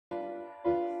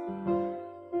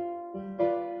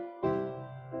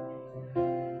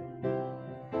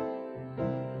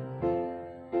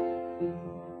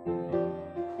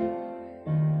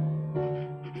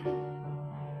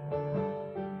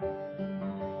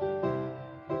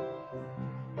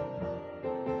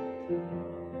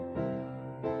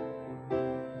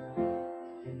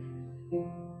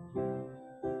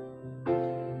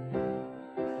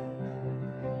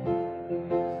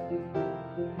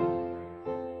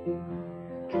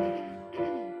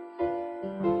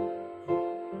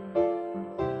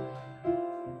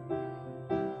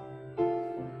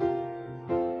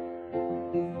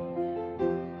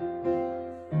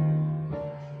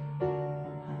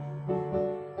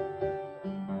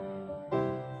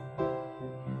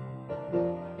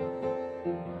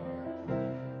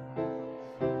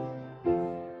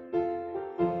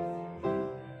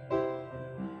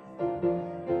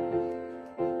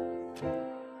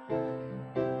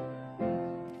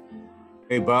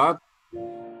Hey, Bob.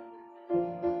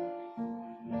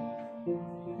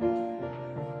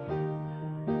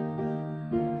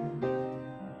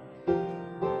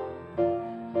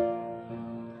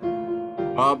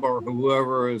 Bob or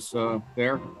whoever is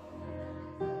there.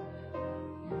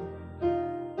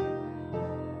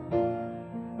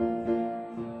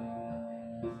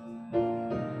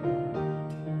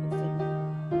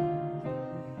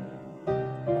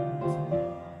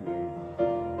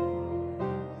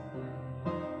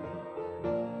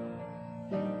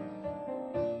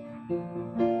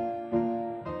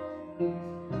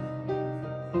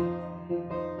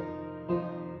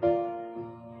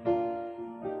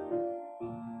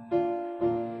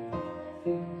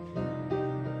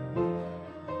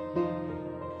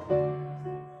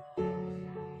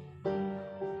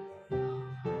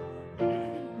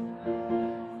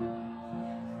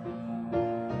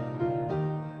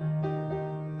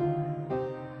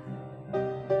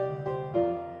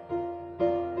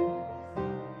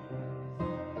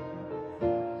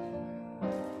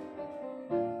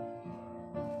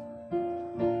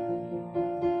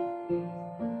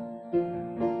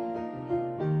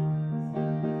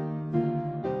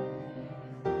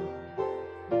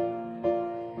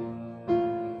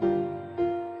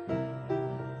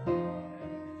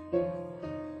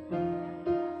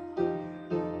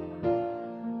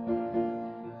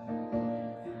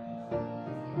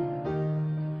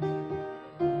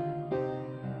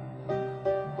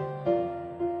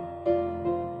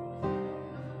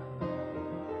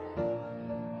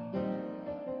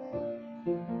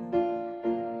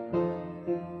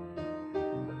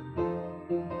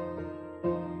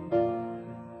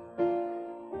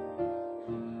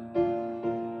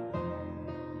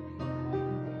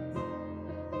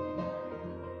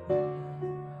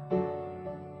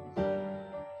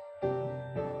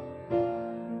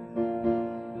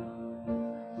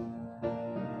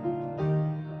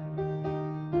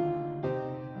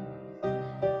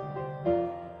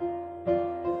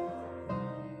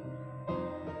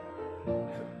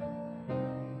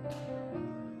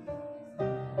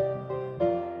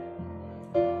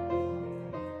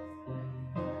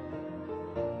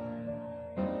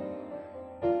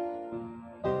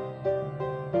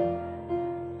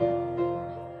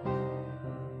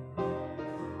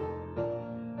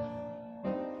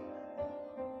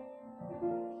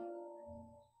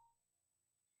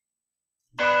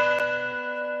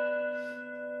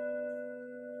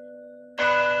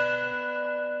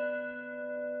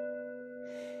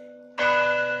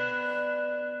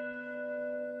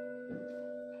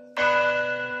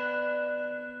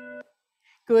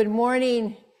 Good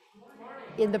morning.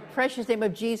 In the precious name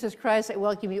of Jesus Christ, I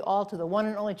welcome you all to the one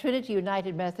and only Trinity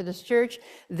United Methodist Church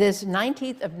this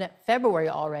 19th of February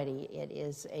already. It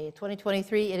is a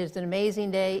 2023. It is an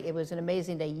amazing day. It was an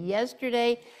amazing day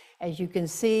yesterday. As you can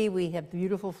see, we have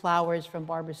beautiful flowers from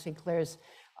Barbara Sinclair's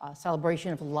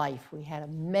celebration of life. We had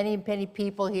many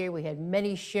people here. We had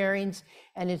many sharings,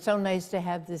 and it's so nice to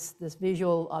have this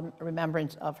visual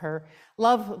remembrance of her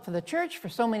love for the church for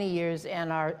so many years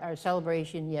and our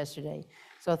celebration yesterday.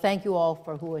 So thank you all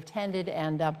for who attended,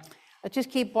 and let's just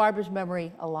keep Barbara's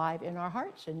memory alive in our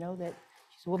hearts and know that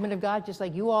she's a woman of God, just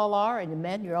like you all are, and the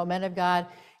men, you're all men of God,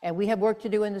 and we have work to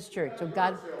do in this church. So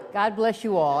God bless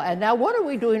you all. And now what are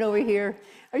we doing over here?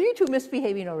 Are you two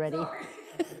misbehaving already?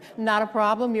 Not a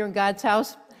problem. You're in God's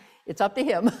house. It's up to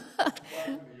him.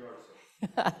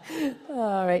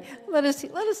 All right. Let us.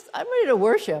 I'm ready to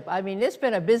worship. I mean, it's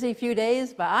been a busy few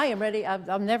days, but I am ready.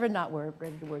 I'm never not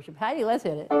ready to worship. Heidi, let's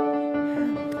hit it.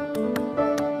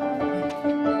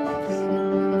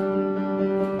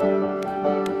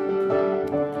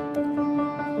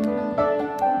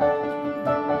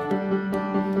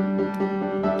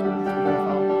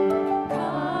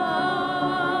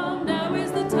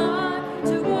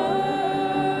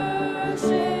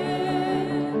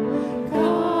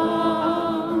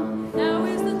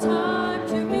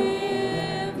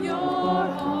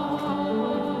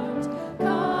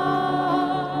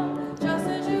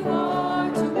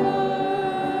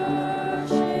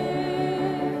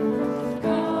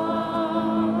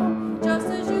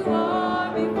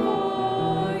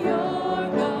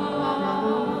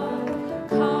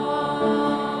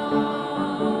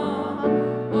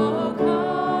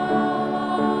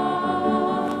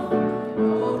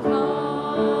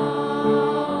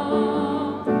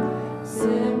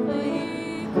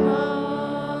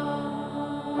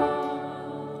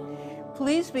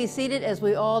 Be seated as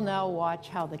we all now watch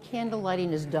how the candle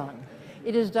lighting is done.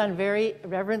 It is done very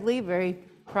reverently, very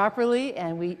properly,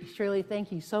 and we surely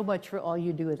thank you so much for all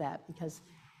you do with that, because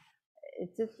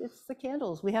It's the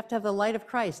candles. We have to have the light of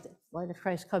Christ. The light of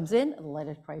Christ comes in and the light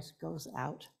of Christ goes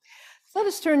out. Let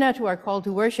us turn now to our call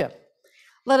to worship.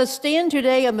 Let us stand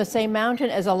today on the same mountain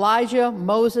as Elijah,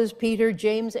 Moses, Peter,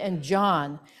 James, and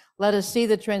John. Let us see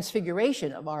the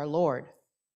transfiguration of our Lord.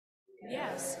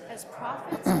 Yes, as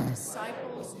prophets and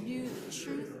disciples knew the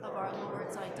truth of our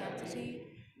Lord's identity,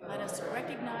 let us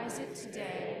recognize it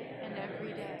today and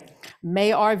every day.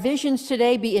 May our visions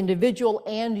today be individual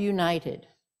and united.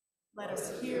 Let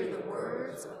us hear the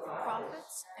words of the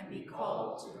prophets and be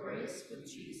called to grace with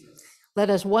Jesus. Let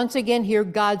us once again hear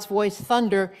God's voice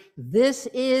thunder, "This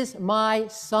is my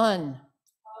Son."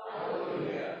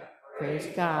 Hallelujah. Praise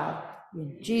God.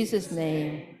 In Jesus'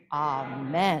 name,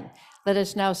 amen. Let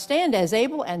us now stand as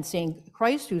able and sing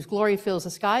Christ, whose glory fills the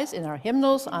skies in our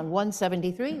hymnals on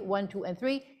 173, 1, 2, and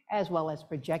 3, as well as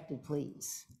projected,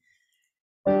 please.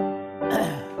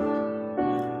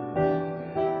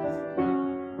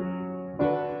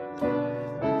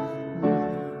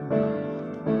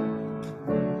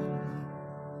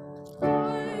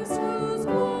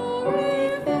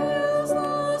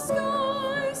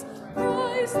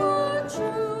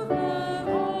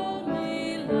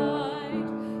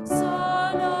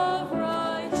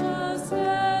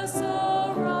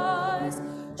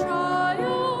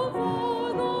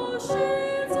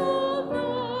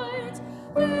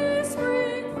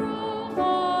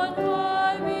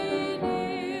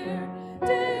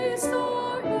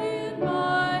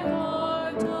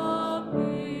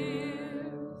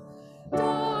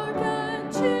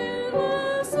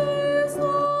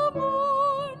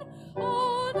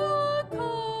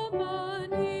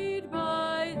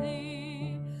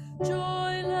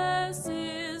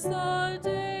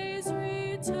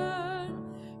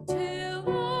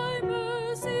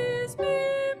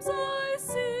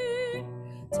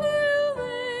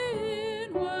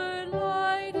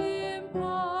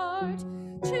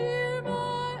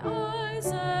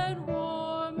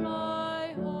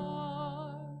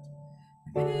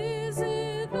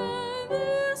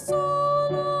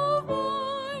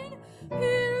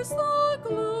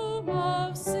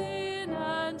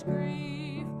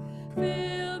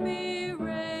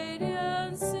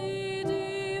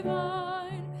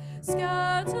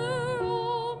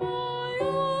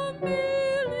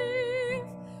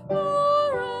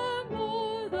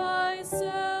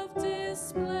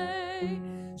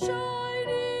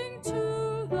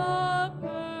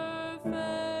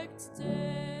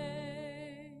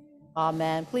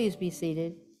 Amen. Please be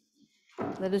seated.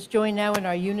 Let us join now in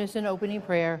our unison opening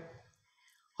prayer.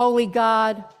 Holy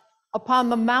God, upon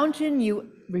the mountain you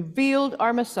revealed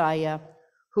our Messiah,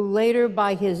 who later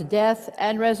by his death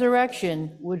and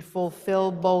resurrection would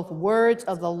fulfill both words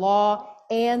of the law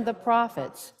and the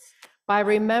prophets. By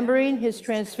remembering his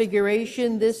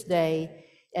transfiguration this day,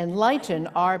 enlighten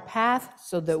our path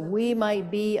so that we might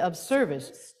be of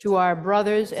service to our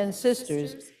brothers and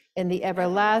sisters in the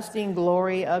everlasting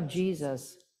glory of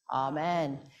Jesus.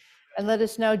 Amen. And let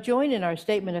us now join in our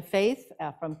statement of faith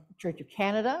from Church of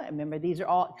Canada. And remember, these are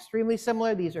all extremely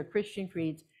similar. These are Christian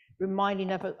creeds,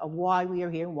 reminding us of why we are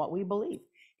here and what we believe.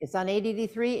 It's on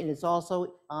 883 and it's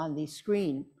also on the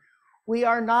screen. We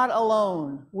are not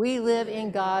alone. We live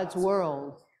in God's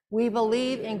world. We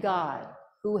believe in God,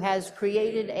 who has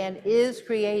created and is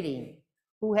creating,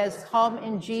 who has come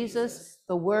in Jesus,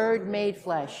 the Word made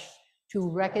flesh, to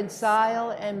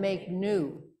reconcile and make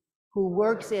new, who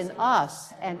works in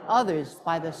us and others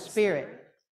by the Spirit.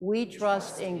 We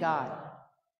trust in God.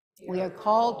 We are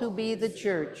called to be the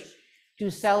church,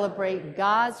 to celebrate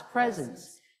God's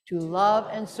presence, to love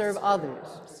and serve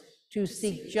others, to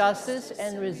seek justice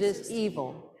and resist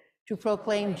evil, to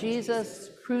proclaim Jesus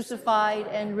crucified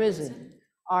and risen,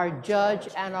 our judge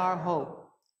and our hope,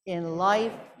 in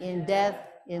life, in death,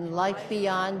 in life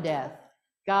beyond death.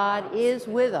 God is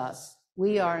with us.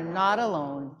 We are not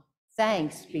alone.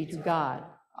 Thanks be to God.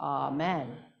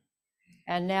 Amen.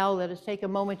 And now let us take a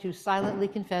moment to silently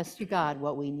confess to God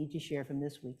what we need to share from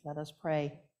this week. Let us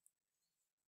pray.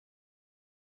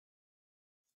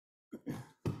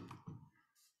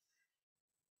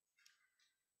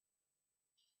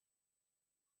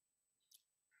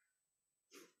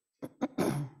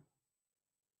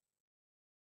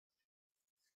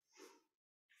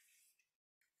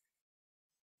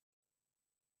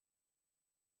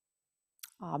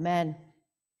 Amen.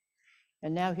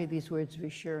 And now hear these words of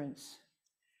assurance.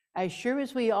 As sure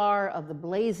as we are of the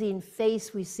blazing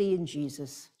face we see in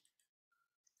Jesus,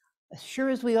 as sure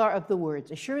as we are of the words,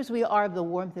 as sure as we are of the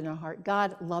warmth in our heart,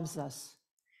 God loves us.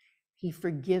 He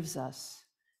forgives us.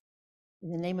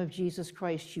 In the name of Jesus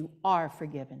Christ, you are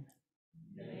forgiven.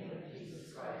 In the name of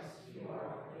Jesus Christ, you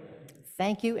are forgiven.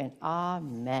 Thank you and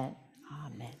amen.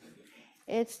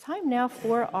 It's time now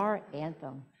for our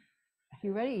anthem.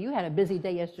 You ready? You had a busy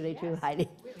day yesterday too, Heidi.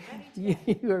 You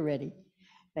were ready.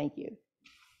 Thank you.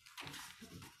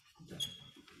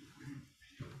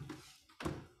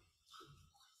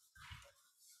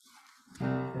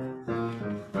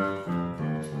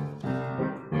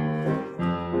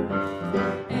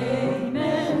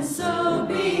 Amen, so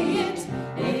be it.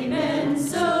 Amen,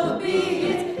 so be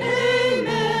it.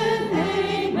 Amen,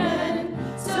 amen,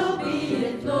 so be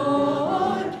it,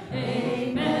 Lord.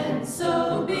 Amen,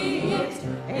 so be it.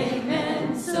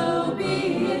 Amen, so be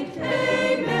it.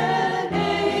 Amen,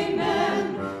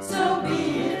 amen, so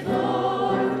be it,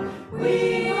 Lord.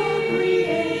 We were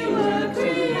created to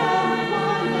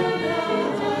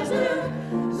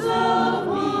love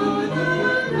one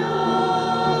another.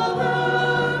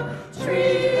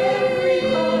 Treat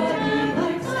everybody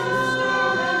like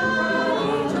sisters,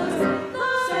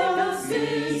 like a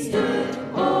sister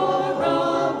or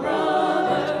a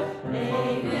brother.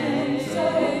 Amen, so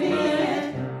be it.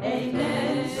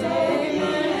 Amen, so be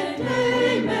it.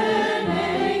 Amen,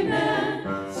 amen,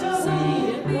 so be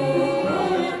it,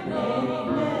 Lord.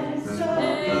 Amen, so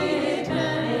be it.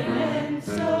 Amen,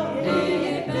 so be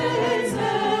it. Amen, so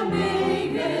be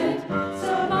it.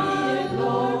 So be it,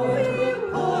 Lord. We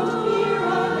put here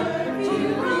on earth to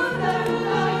reflect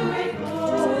thy great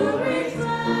glory.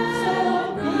 So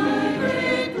be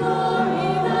it,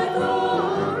 glory, thy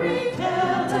glory.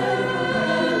 Tell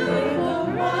every the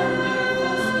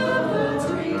wonderful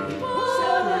story.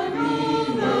 Tell me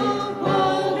the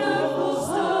wonderful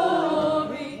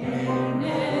story.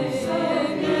 Amen, so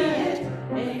be it.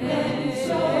 Amen,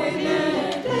 so be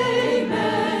it.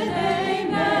 Amen,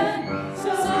 amen,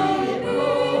 so be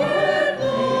it,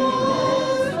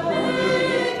 Lord.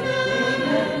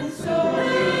 Amen, so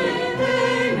be it.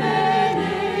 Amen,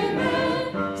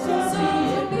 amen, so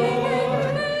be it,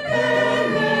 Lord.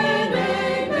 Amen,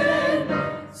 amen,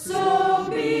 so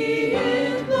be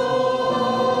it,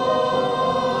 Lord.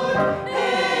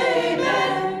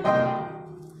 Amen.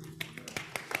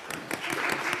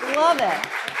 Love it.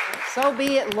 So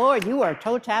be it, Lord. You are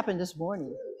toe tapping this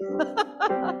morning.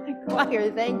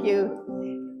 Choir, thank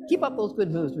you. Keep up those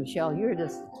good moves, Michelle. You're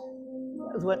just,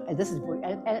 that was what, this is,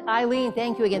 and Eileen,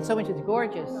 thank you again so much. It's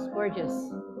gorgeous,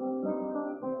 gorgeous.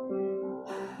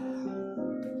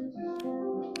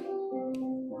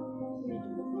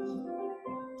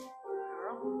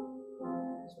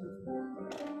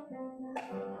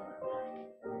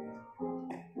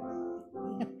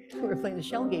 We're playing the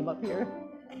shell game up here.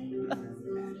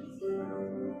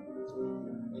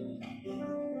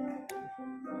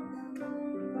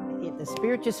 If the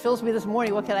Spirit just fills me this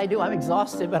morning, what can I do? I'm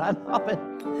exhausted, but I'm up.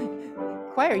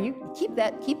 Choir, you keep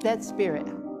that spirit.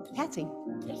 Patsy,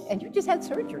 and you just had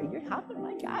surgery. You're hopping,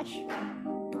 my gosh.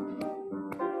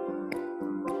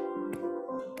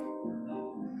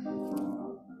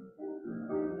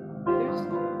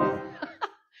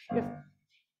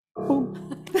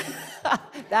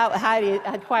 That, Heidi,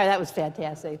 Choir, that was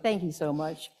fantastic. Thank you so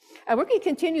much. And we're going to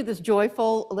continue this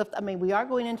joyful lift. I mean, we are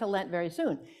going into Lent very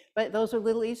soon, but those are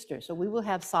Little Easter. So we will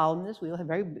have solemnness, we will have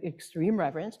very extreme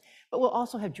reverence, but we'll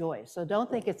also have joy. So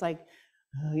don't think it's like,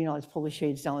 let's pull the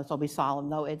shades down, let's all be solemn.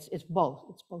 No, it's both.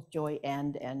 It's both joy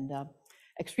and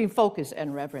extreme focus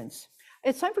and reverence.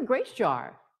 It's time for Grace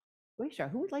Jar. Grace Jar,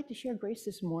 who would like to share grace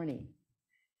this morning?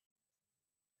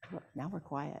 Now we're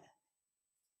quiet.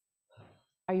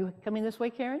 Are you coming this way,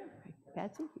 Karen?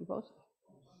 Patsy, you both?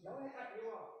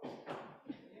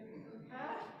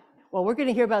 Well, we're going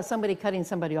to hear about somebody cutting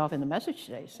somebody off in the message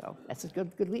today, so that's a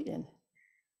good lead in.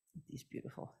 These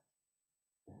beautiful.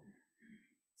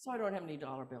 So I don't have any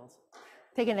dollar bills.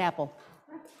 Take an apple.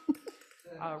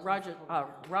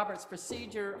 Robert's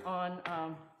procedure on.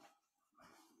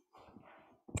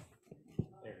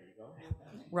 There you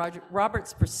go.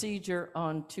 Robert's procedure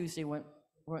on Tuesday went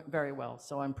very well,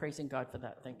 so I'm praising God for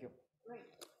that. Thank you.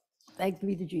 Thanks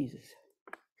be to Jesus.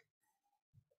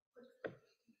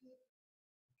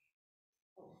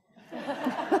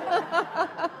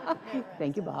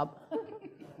 Thank you, Bob.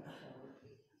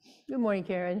 Good morning,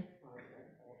 Karen.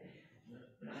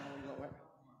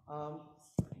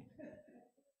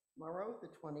 Tomorrow, the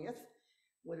 20th,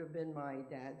 would have been my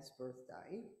dad's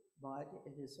birthday, but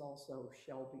it is also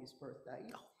Shelby's birthday.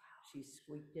 Oh, wow. She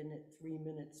squeaked in at 3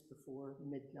 minutes before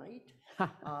midnight.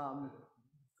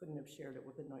 Couldn't have shared it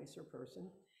with a nicer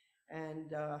person.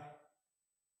 And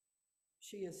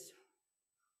she is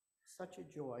such a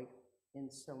joy in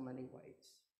so many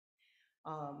ways.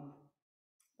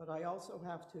 But I also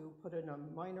have to put in a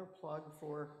minor plug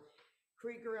for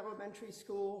Krieger Elementary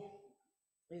School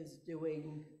is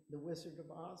doing The Wizard of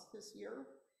Oz this year.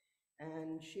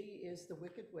 and she is the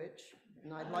Wicked Witch.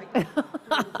 And I'd like to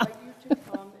invite you to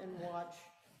come and watch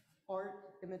art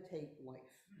imitate life.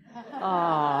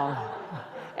 Oh.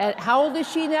 And how old is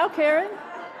she now, Karen?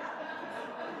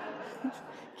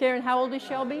 Karen, how old is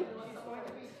Shelby?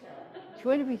 She's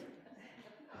going to be.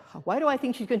 Why do I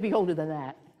think she's going to be older than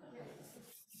that?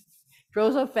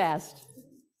 Grows up fast.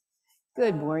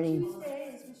 Good morning.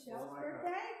 Tuesday is Michelle's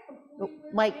birthday. Oh,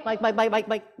 Mike. I thought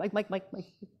it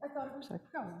was Sorry.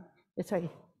 going. It's right.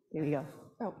 Here we go.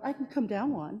 Oh, I can come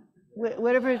down one.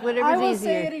 Whatever's I will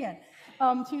say it easier.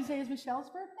 again. Tuesday is Michelle's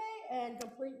birthday, and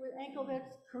complete with ankle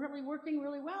that's currently working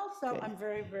really well, so Good. I'm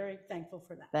very, very thankful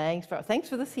for that. Thanks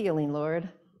for this healing, Lord.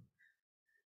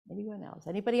 Anyone else?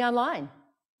 Anybody online?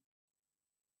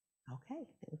 Okay,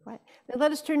 very quiet. Then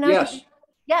let us turn now.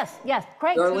 Yes,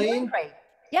 Craig. good morning, Darlene? Craig.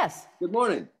 Yes. Good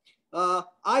morning.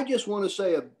 I just want to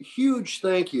say a huge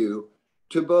thank you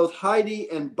to both Heidi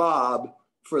and Bob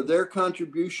for their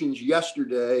contributions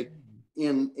yesterday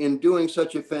in doing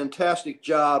such a fantastic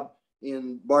job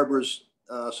in Barbara's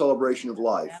celebration of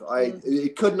life. We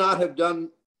could not have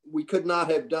done,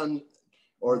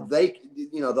 or they,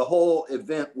 the whole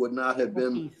event would not have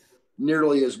been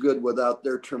nearly as good without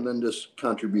their tremendous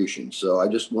contributions. So I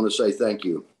just want to say thank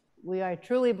you. We are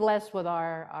truly blessed with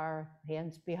our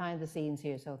hands behind the scenes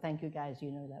here. So thank you guys. You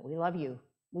know that. We love you.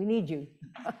 We need you.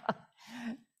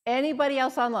 Anybody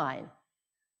else online?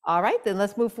 All right, then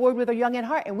let's move forward with our Young at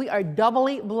Heart. And we are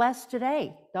doubly blessed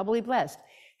today, doubly blessed.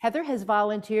 Heather has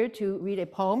volunteered to read a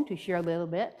poem to share a little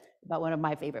bit about one of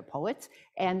my favorite poets.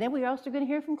 And then we're also going to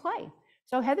hear from Clay.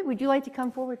 So Heather, would you like to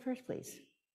come forward first, please?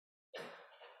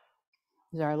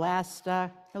 This is our last, no,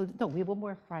 we have one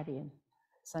more Friday and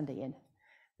Sunday in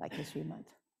Black History Month.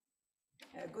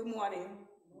 Good morning.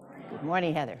 Good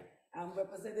morning, Heather. I'm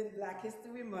representing Black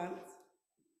History Month.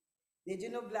 Did you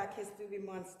know Black History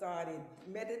Month started?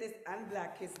 Methodist and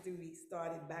Black History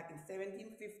started back in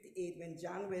 1758 when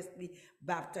John Wesley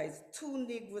baptized two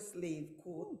Negro slaves,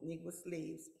 quote, Negro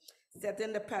slaves,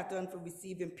 setting the pattern for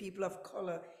receiving people of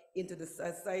color into the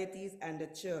societies and the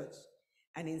church.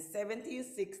 And in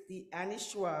 1760, Annie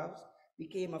Schwab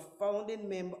became a founding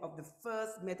member of the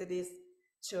First Methodist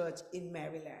Church in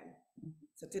Maryland.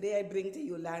 So today I bring to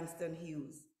you Langston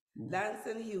Hughes.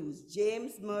 Langston Hughes,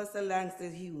 James Mercer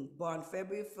Langston Hughes, born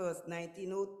February 1st,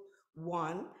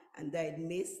 1901, and died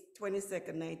May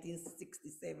 22nd,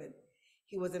 1967.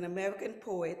 He was an American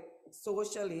poet,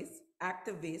 socialist,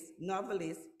 activist,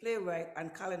 novelist, playwright,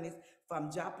 and columnist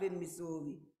from Joplin,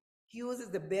 Missouri. Hughes is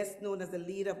the best known as the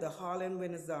leader of the Harlem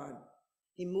Renaissance.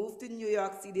 He moved to New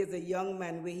York City as a young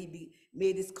man where he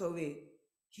made his career.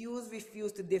 Hughes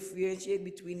refused to differentiate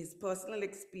between his personal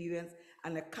experience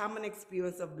and the common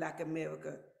experience of Black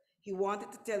America. He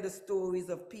wanted to tell the stories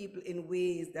of people in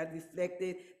ways that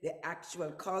reflected their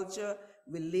actual culture,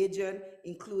 religion,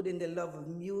 including the love of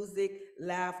music,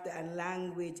 laughter, and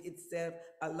language itself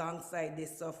alongside their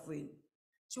suffering.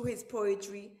 Through his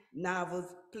poetry,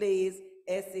 novels, plays,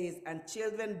 essays, and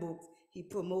children's books, he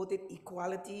promoted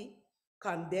equality,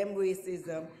 condemned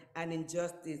racism and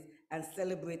injustice, and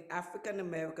celebrate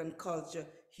African-American culture,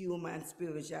 humor, and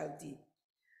spirituality.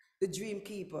 The Dream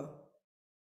Keeper.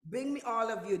 Bring me all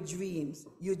of your dreams,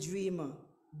 you dreamer.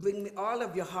 Bring me all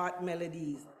of your heart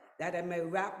melodies, that I may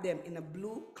wrap them in a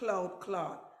blue cloud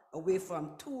cloth away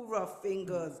from two rough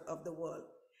fingers of the world.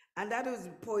 And that is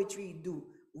what poetry do.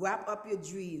 Wrap up your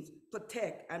dreams,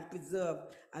 protect and preserve,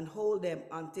 and hold them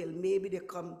until maybe they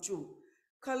come true.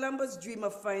 Columbus dreamed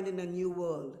of finding a new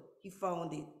world. He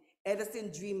found it.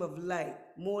 Edison dreamed of light,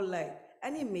 more light,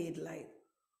 and he made light.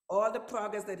 All the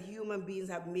progress that human beings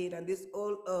have made on this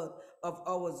old earth of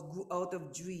ours grew out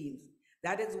of dreams.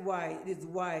 That is why it is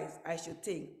wise, I should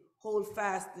think, hold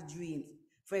fast the dreams.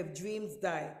 For if dreams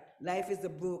die, life is a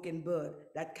broken bird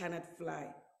that cannot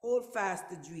fly. Hold fast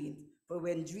the dreams, for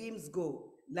when dreams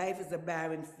go, life is a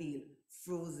barren field,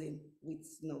 frozen with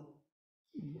snow.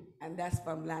 And that's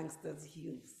from Langston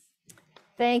Hughes.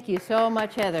 Thank you so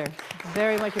much, Heather.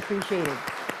 Very much appreciated.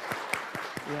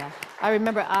 Yeah, I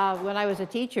remember when I was a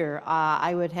teacher,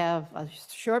 I would have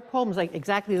short poems like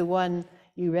exactly the one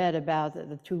you read about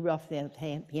the two rough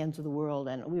hands of the world,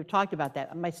 and we talked about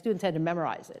that. My students had to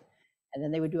memorize it, and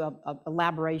then they would do a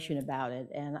elaboration about it.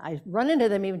 And I run into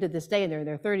them even to this day, and they're in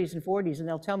their 30s and 40s, and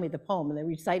they'll tell me the poem, and they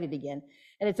recite it again.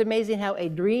 And it's amazing how a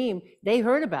dream, they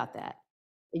heard about that.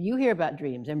 And you hear about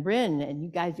dreams, and Bryn, and you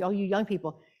guys, all you young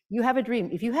people, you have a dream.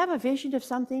 If you have a vision of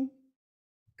something,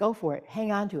 go for it.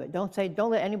 Hang on to it. Don't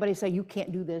let anybody say you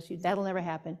can't do this. That'll never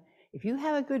happen. If you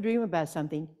have a good dream about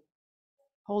something,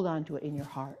 hold on to it in your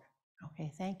heart.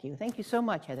 Okay, thank you. Thank you so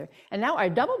much, Heather. And now our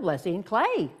double blessing,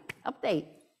 Clay, update.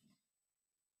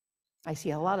 I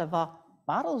see a lot of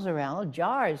bottles around,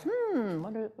 jars.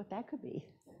 Wonder what that could be.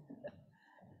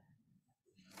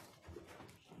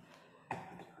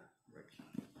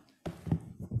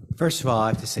 First of all, I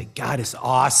have to say, God is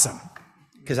awesome,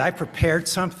 because I prepared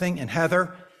something, and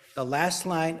Heather, the last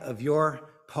line of your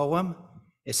poem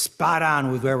is spot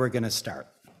on with where we're going to start.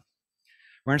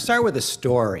 We're going to start with a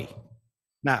story.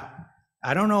 Now,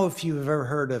 I don't know if you've ever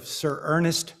heard of Sir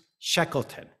Ernest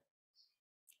Shackleton.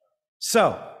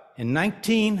 So, in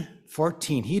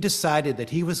 1914, he decided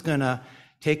that he was going to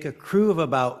take a crew of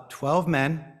about 12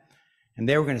 men, and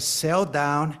they were going to sail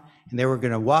down, and they were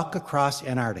going to walk across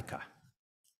Antarctica.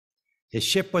 His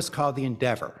ship was called the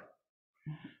Endeavour.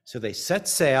 So they set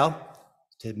sail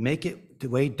to make it the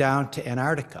way down to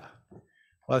Antarctica.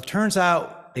 Well, it turns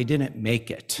out they didn't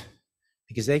make it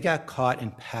because they got caught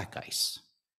in pack ice.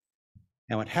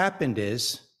 And what happened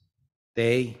is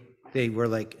they were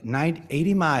like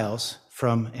 80 miles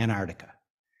from Antarctica.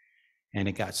 And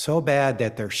it got so bad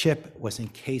that their ship was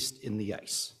encased in the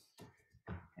ice.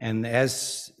 And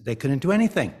as they couldn't do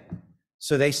anything,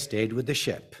 so they stayed with the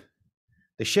ship.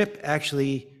 The ship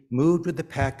actually moved with the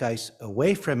pack ice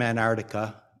away from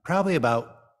Antarctica, probably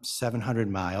about 700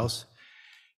 miles,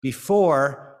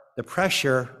 before the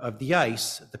pressure of the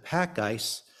ice, the pack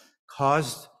ice,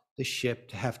 caused the ship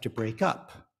to have to break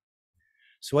up.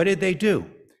 So what did they do?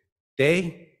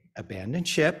 They abandoned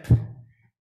ship,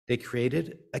 they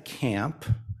created a camp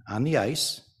on the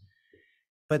ice,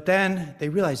 but then they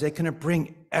realized they couldn't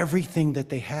bring everything that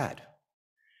they had.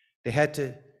 They had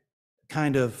to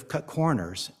kind of cut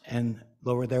corners and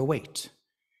lower their weight.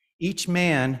 Each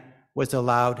man was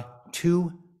allowed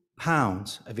 2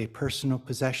 pounds of a personal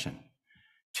possession.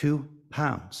 2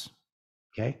 pounds,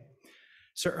 okay?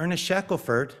 Sir Ernest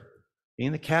Shackleton,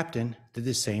 being the captain, did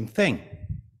the same thing.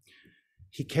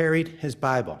 He carried his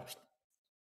Bible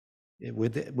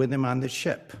with him on the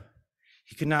ship.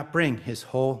 He could not bring his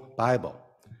whole Bible.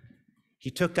 He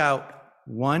took out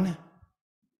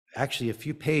a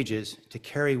few pages to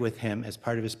carry with him as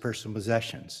part of his personal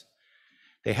possessions.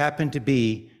 They happened to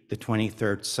be the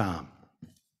 23rd Psalm.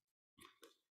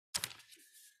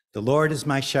 The Lord is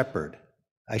my shepherd,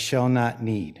 I shall not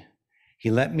need. He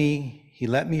let me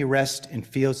rest in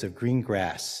fields of green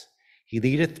grass. He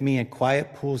leadeth me in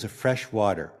quiet pools of fresh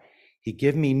water. He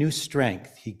give me new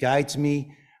strength. He guides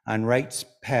me on right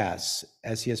paths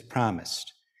as he has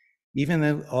promised. Even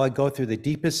though I go through the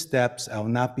deepest depths, I will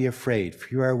not be afraid, for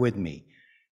you are with me.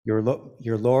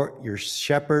 Your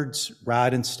shepherd's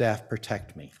rod and staff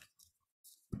protect me.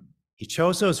 He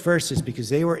chose those verses because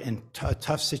they were in a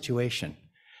tough situation.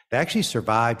 They actually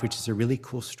survived, which is a really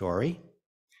cool story.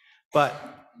 But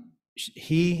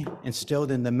he instilled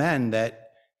in the men that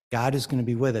God is going to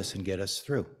be with us and get us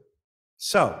through.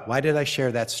 So why did I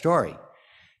share that story?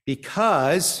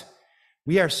 Because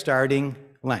we are starting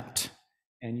Lent.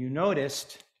 And you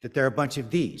noticed that there are a bunch of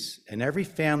these. And every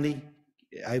family,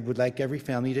 I would like every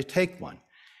family to take one.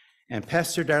 And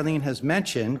Pastor Darlene has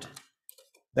mentioned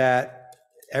that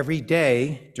every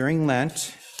day during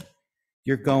Lent,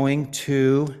 you're going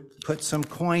to put some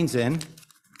coins in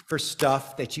for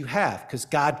stuff that you have, because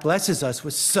God blesses us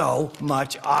with so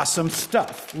much awesome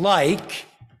stuff. Like,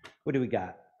 what do we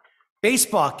got?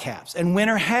 Baseball caps and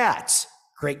winter hats.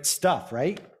 Great stuff,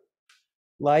 right?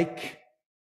 Like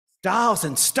dolls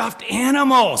and stuffed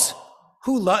animals.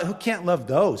 Who can't love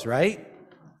those, right?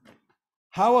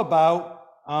 How about,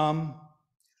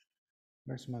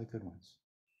 where's some other good ones?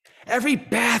 Every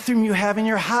bathroom you have in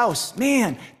your house.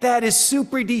 Man, that is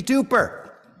super duper.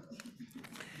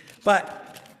 But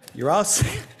you're also,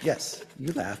 yes,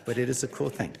 you laugh, but it is a cool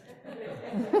thing.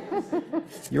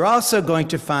 You're also going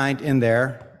to find in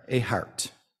there a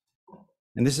heart.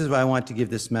 And this is why I want to give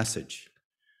this message.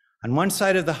 On one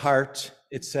side of the heart,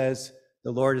 it says,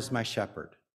 the Lord is my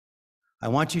shepherd. I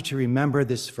want you to remember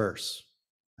this verse.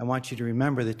 I want you to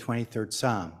remember the 23rd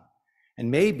Psalm.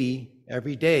 And maybe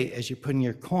every day as you're putting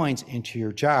your coins into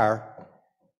your jar,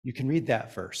 you can read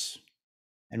that verse.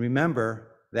 And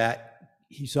remember that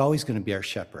he's always going to be our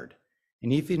shepherd.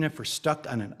 And even if we're stuck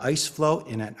on an ice floe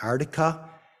in Antarctica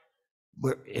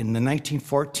in the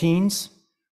 1914s,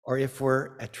 or if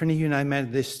we're at Trinity United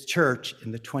Methodist Church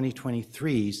in the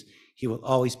 2023s, he will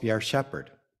always be our shepherd.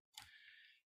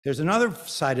 There's another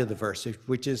side of the verse,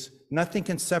 which is nothing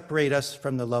can separate us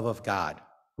from the love of God.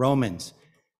 Romans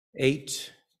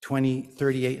 8:20,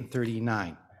 38 and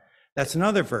 39. That's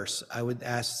another verse I would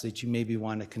ask that you maybe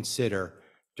want to consider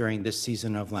during this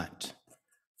season of Lent.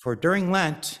 For during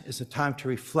Lent is a time to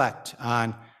reflect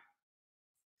on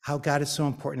how God is so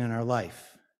important in our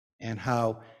life and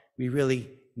how we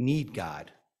really need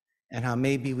God and how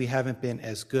maybe we haven't been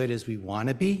as good as we want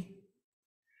to be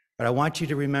But I want you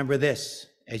to remember this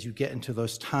as you get into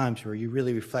those times where you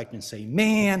really reflect and say,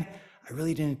 man, I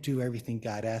really didn't do everything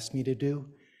God asked me to do,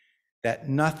 that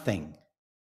nothing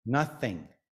can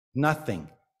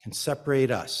separate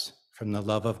us from the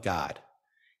love of God.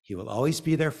 He will always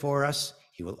be there for us.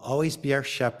 He will always be our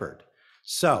shepherd.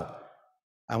 So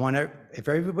I want to, if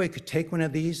everybody could take one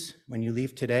of these when you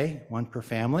leave today, one per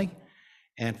family,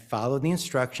 and follow the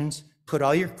instructions, put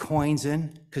all your coins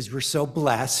in because we're so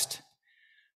blessed,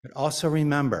 but also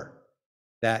remember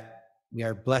that we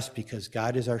are blessed because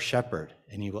God is our shepherd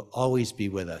and he will always be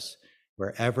with us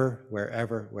wherever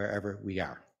we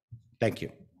are. Thank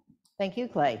you. Thank you,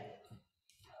 Clay.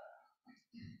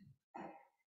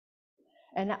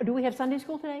 And now, do we have Sunday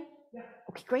school today? Yeah.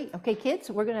 Okay, great. Okay, kids,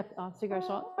 we're going to sing our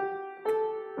song.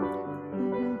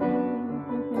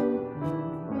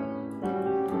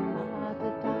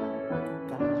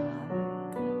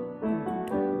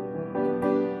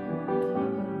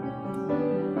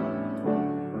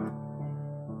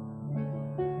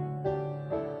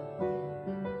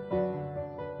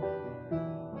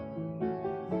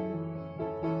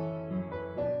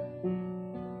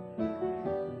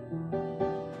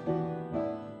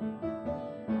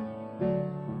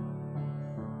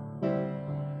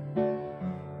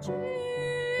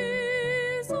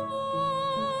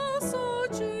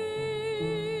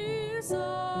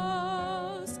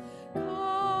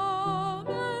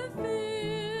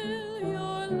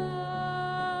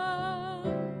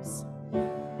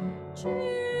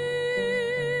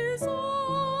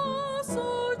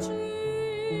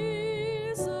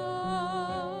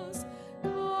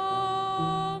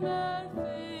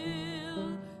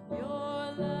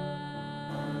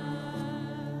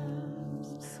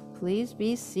 Please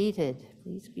be seated.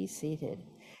 Please be seated.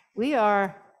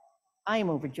 I am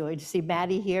overjoyed to see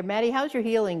Maddie here. Maddie, how's your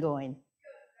healing going?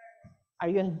 Are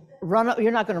you going to run up?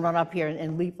 You're not going to run up here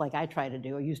and leap like I try to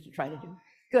do or used to try to do.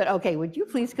 Good. Okay. Would you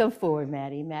please come forward,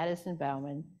 Maddie? Madison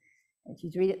Bauman. And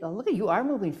she's reading. Oh, look at you are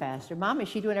moving faster. Mom, is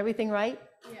she doing everything right?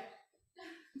 Yeah.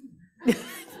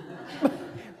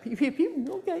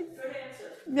 Okay.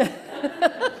 Good answer.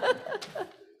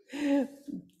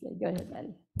 Go ahead,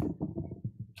 Maddie.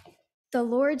 The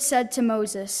Lord said to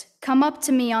Moses, "Come up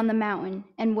to me on the mountain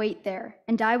and wait there,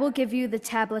 and I will give you the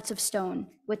tablets of stone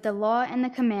with the law and the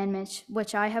commandments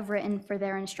which I have written for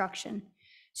their instruction."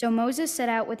 So Moses set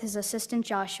out with his assistant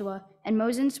Joshua, and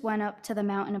Moses went up to the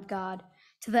mountain of God.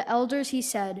 To the elders he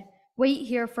said, "Wait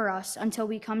here for us until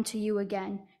we come to you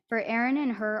again, for Aaron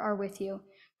and Hur are with you.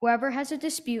 Whoever has a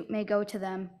dispute may go to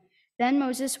them." Then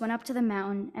Moses went up to the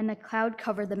mountain, and the cloud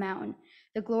covered the mountain.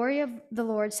 The glory of the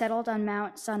Lord settled on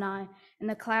Mount Sinai, and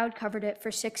the cloud covered it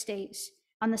for 6 days.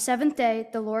 On the seventh day,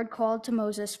 the Lord called to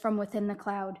Moses from within the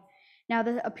cloud. Now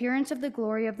the appearance of the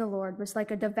glory of the Lord was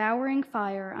like a devouring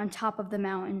fire on top of the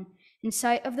mountain. In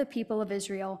sight of the people of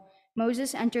Israel,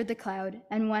 Moses entered the cloud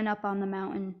and went up on the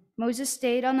mountain. Moses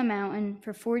stayed on the mountain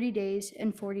for 40 days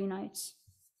and 40 nights.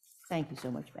 Thank you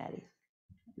so much, Maddie.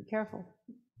 Be careful.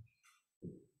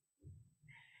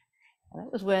 Well,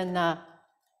 that was when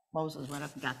Moses went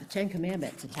up and got the 10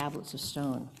 Commandments, the tablets of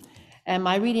stone. And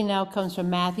my reading now comes from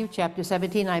Matthew chapter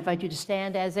 17. I invite you to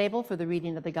stand as able for the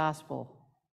reading of the gospel.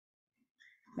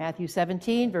 Matthew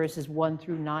 17, verses 1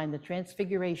 through 9, the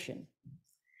Transfiguration.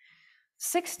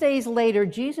 6 days later,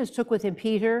 Jesus took with him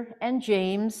Peter and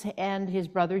James and his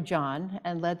brother John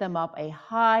and led them up a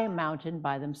high mountain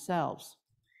by themselves.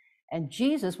 And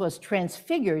Jesus was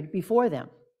transfigured before them,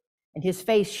 and his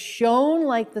face shone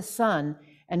like the sun,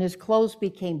 and his clothes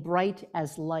became bright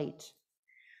as light.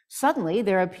 Suddenly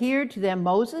there appeared to them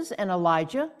Moses and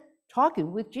Elijah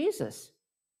talking with Jesus.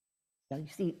 Now you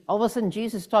see, all of a sudden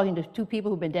Jesus is talking to two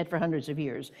people who've been dead for hundreds of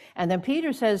years. And then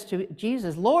Peter says to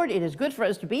Jesus, "Lord, it is good for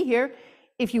us to be here.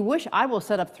 If you wish, I will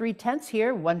set up 3 tents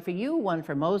here, one for you, one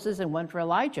for Moses, and one for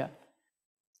Elijah."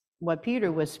 What Peter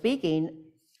was speaking,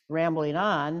 rambling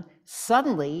on,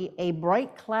 suddenly a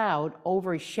bright cloud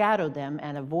overshadowed them,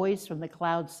 and a voice from the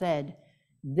cloud said,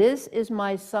 "This is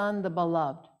my son, the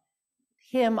beloved.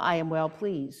 Him I am well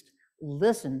pleased.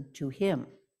 Listen to him."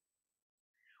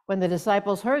 When the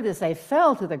disciples heard this, they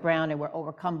fell to the ground and were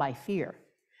overcome by fear.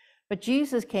 But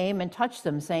Jesus came and touched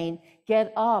them, saying,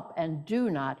 "Get up and do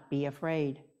not be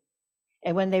afraid."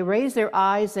 And when they raised their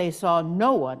eyes, they saw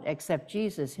no one except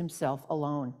Jesus himself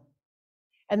alone.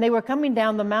 And they were coming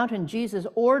down the mountain. Jesus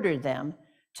ordered them,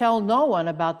 "Tell no one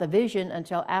about the vision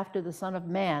until after the Son of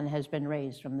Man has been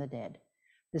raised from the dead."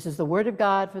 This is the word of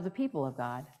God for the people of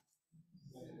God.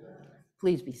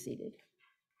 Please be seated.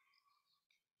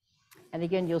 And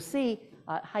again, you'll see,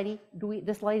 Heidi,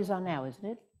 this light is on now, isn't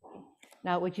it?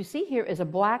 Now, what you see here is a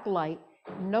black light.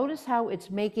 Notice how it's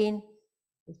making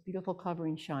This beautiful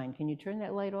covering shine. Can you turn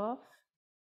that light off?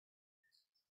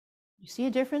 You see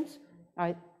a difference? All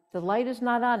right, the light is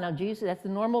not on. Now, Jesus, that's the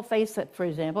normal face, for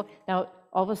example. Now,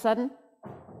 all of a sudden,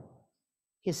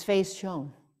 his face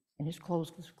shone, and his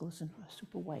clothes glistened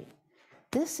super white.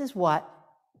 This is what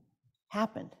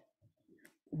happened.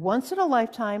 Once in a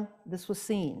lifetime, this was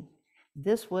seen.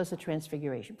 This was a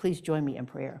transfiguration. Please join me in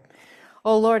prayer.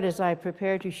 Oh Lord, as I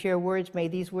prepare to share words, may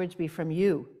these words be from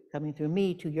you, coming through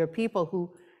me to your people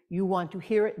who you want to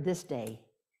hear it this day.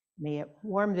 May it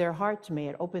warm their hearts, may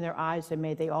it open their eyes, and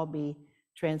may they all be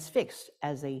transfixed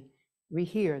as they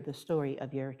rehear the story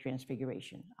of your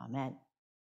transfiguration. Amen.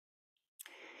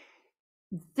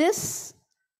 This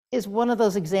is one of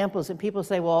those examples that people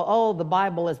say, well, oh, the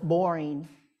Bible is boring.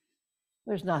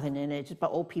 There's nothing in it. It's just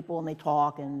about old people and they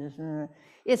talk. And this,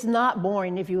 it's not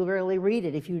boring if you really read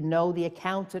it, if you know the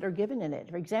accounts that are given in it.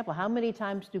 For example, how many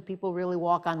times do people really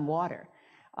walk on water?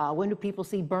 When do people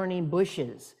see burning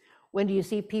bushes? When do you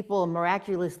see people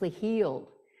miraculously healed?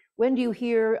 When do you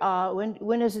hear,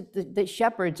 when is it that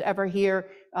shepherds ever hear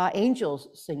angels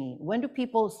singing? When do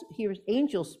people hear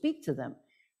angels speak to them?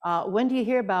 When do you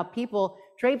hear about people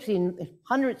traipsing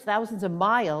hundreds, thousands of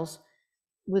miles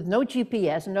with no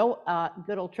GPS, no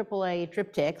good old AAA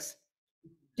triptychs,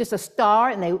 just a star,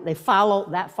 and they follow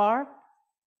that far?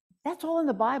 That's all in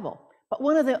the Bible. But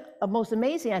one of the most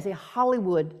amazing, I say,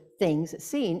 Hollywood things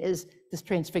seen is this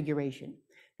transfiguration.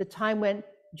 The time when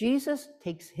Jesus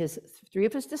takes three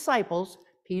of his disciples,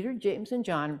 Peter, James, and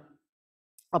John,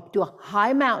 up to a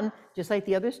high mountain, just like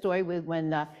the other story with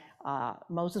when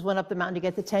Moses went up the mountain to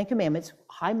get the Ten Commandments.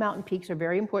 High mountain peaks are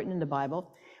very important in the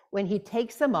Bible. When he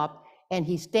takes them up and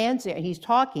he stands there and he's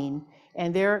talking,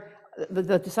 and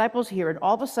the disciples hear it,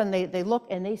 all of a sudden they look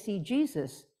and they see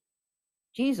Jesus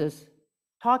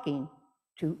talking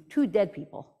to two dead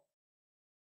people,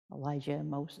 Elijah and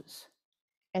Moses.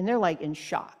 And they're like in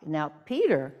shock. Now,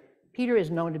 Peter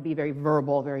is known to be very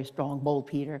verbal, very strong, bold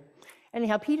Peter.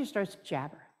 Anyhow, Peter starts to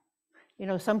jabber. You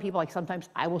know, some people, like sometimes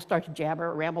I will start to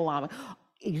jabber, ramble on.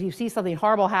 If you see something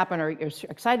horrible happen or you're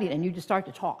excited and you just start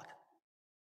to talk,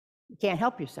 you can't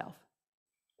help yourself.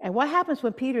 And what happens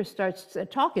when Peter starts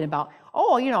talking about,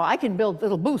 oh, you know, I can build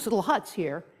little booths, little huts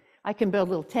here. I can build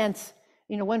little tents,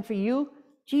 you know, one for you,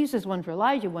 Jesus, one for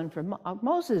Elijah, one for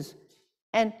Moses.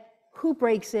 And who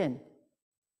breaks in?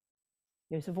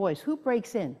 There's a voice. Who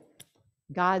breaks in?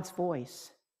 God's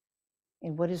voice.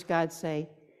 And what does God say?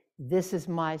 This is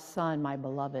my son, my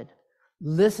beloved.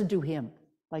 Listen to him.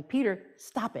 Like Peter,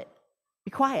 stop it.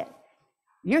 Be quiet.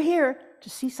 You're here to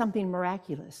see something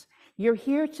miraculous. You're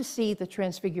here to see the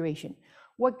transfiguration.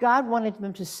 What God wanted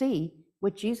them to see,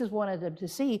 what Jesus wanted them to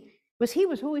see, was he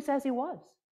was who he says he was.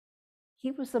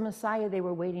 He was the Messiah they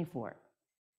were waiting for.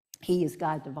 He is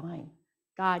God divine.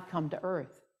 God come to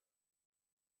earth.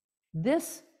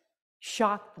 This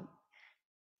shocked them.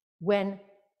 When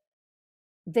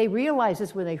they realized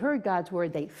this, when they heard God's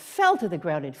word, they fell to the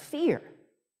ground in fear.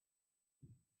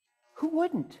 Who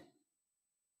wouldn't?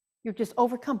 You're just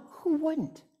overcome. Who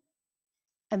wouldn't?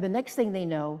 And the next thing they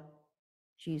know,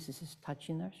 Jesus is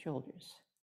touching their shoulders.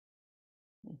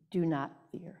 Do not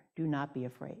fear. Do not be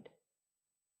afraid.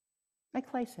 Like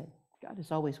Clay said, God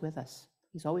is always with us.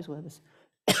 He's always with us.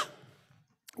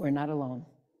 We're not alone.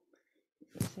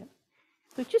 That's it.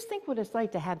 So just think what it's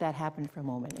like to have that happen for a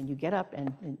moment, and you get up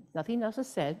and nothing else is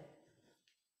said.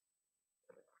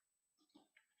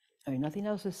 Or nothing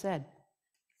else is said.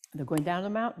 They're going down the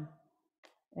mountain,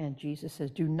 and Jesus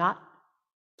says, do not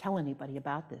tell anybody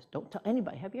about this. Don't tell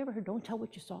anybody. Have you ever heard, don't tell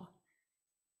what you saw?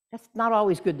 That's not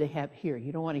always good to hear.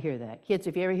 You don't want to hear that. Kids,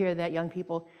 if you ever hear that, young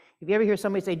people, if you ever hear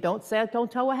somebody say, don't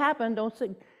tell what happened, don't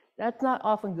say, that's not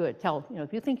often good. Tell, you know,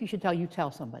 if you think you should tell, you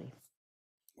tell somebody.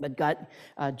 But God,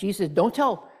 Jesus, don't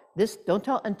tell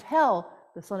until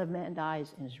the Son of Man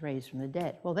dies and is raised from the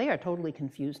dead. Well, they are totally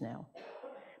confused now.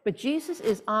 But Jesus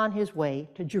is on his way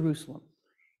to Jerusalem.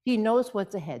 He knows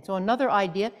what's ahead. So another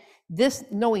idea, this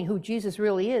knowing who Jesus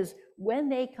really is, when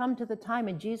they come to the time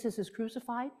and Jesus is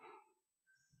crucified,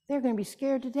 they're going to be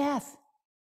scared to death.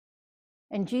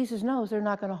 And Jesus knows they're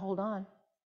not going to hold on.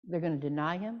 They're going to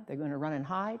deny him. They're going to run and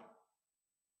hide.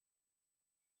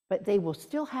 But they will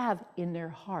still have in their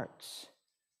hearts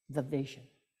the vision.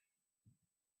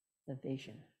 The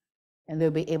vision. And they'll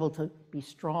be able to be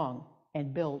strong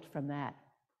and build from that.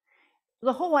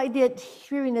 The whole idea,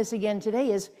 hearing this again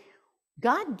today, is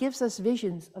God gives us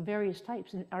visions of various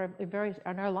types in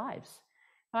our lives.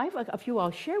 I have a few I'll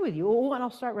share with you. One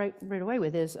I'll start right away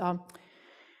with is,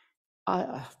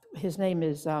 his name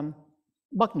is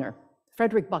Buckner,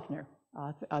 Frederick Buckner,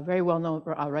 a very well-known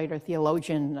writer,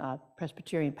 theologian,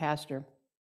 Presbyterian pastor.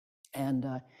 And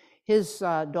his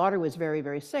daughter was very,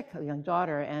 very sick, a young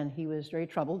daughter, and he was very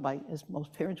troubled, by as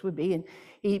most parents would be. And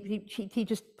he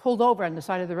just pulled over on the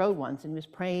side of the road once, and he was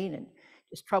praying and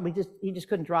just troubled. He just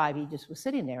couldn't drive. He just was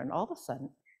sitting there, and all of a sudden,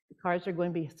 the cars are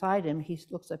going beside him. He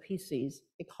looks up, he sees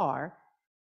a car,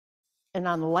 and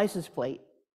on the license plate,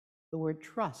 the word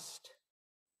trust.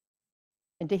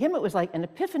 And to him, it was like an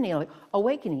epiphany, like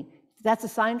awakening. That's a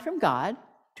sign from God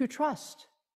to trust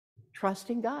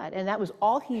in God. And that was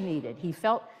all he needed. He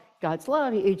felt God's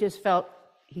love. He just felt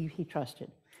he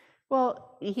trusted.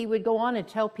 Well, he would go on and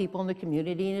tell people in the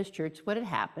community, in his church, what had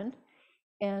happened.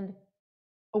 And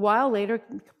a while later,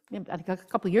 a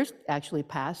couple of years actually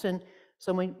passed, and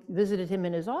someone visited him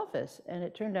in his office, and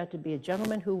it turned out to be a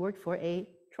gentleman who worked for a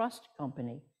trust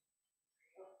company.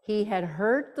 He had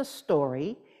heard the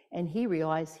story, and he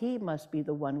realized he must be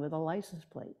the one with a license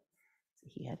plate. So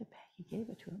he had to pay. He gave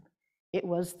it to him. It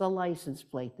was the license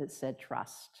plate that said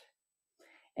trust.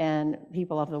 And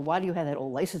people often say, why do you have that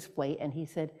old license plate? And he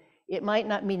said, it might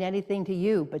not mean anything to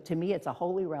you, but to me, it's a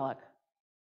holy relic.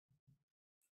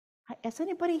 Is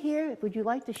anybody here? Would you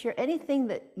like to share anything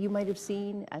that you might have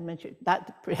seen? I mentioned,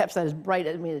 perhaps not as bright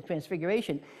as the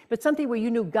Transfiguration, but something where you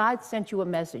knew God sent you a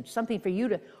message, something for you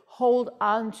to hold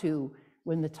on to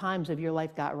when the times of your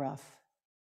life got rough.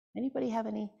 Anybody have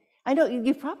any? I know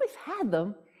you probably had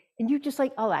them, and you're just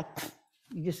like, oh, that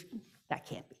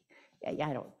can't be. Yeah,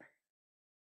 I don't.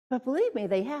 But believe me,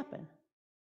 they happen.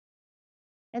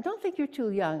 And don't think you're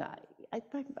too young. I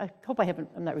hope I'm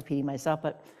not repeating myself,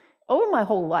 but over my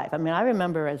whole life, I mean, I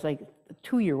remember as like a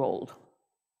 2-year-old,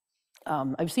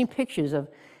 I've seen pictures of,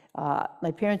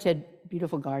 my parents had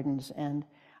beautiful gardens, and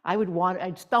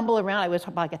I'd stumble around, I was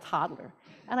like a toddler,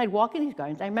 and I'd walk in these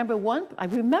gardens. I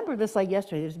remember this like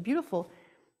yesterday, there's a beautiful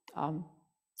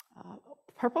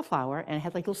purple flower, and it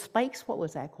had like little spikes. What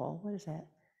was that called? What is that?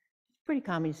 Pretty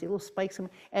common, you see little spikes.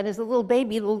 And as a little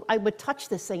baby, I would touch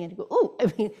this thing and go, oh,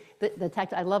 I mean, the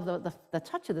tact, I love the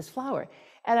touch of this flower.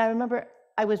 And I remember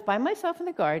I was by myself in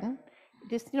the garden,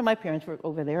 just, my parents were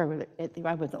over there,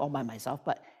 I wasn't all by myself,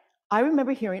 but I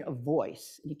remember hearing a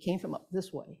voice, and it came from up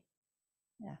this way.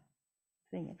 Yeah,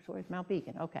 singing towards Mount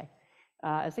Beacon, okay.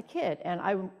 As a kid, and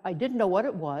I didn't know what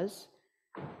it was,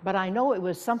 but I know it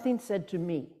was something said to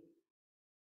me.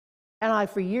 And I,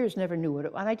 for years, never knew what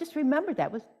it was, and I just remembered that.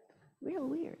 It was real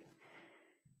weird.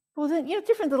 Well, then,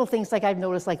 different little things like I've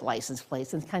noticed, like license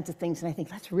plates and kinds of things, and I think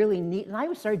that's really neat. And I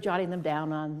would start jotting them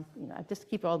down on, I just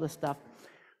keep all this stuff.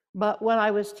 But when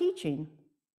I was teaching,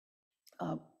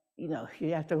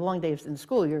 after long days in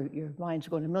school, your mind's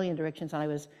going a million directions. And I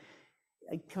was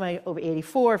coming over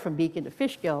 84 from Beacon to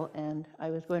Fishkill, and I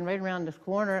was going right around this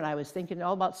corner, and I was thinking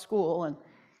all about school. And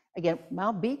again,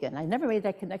 Mount Beacon, I never made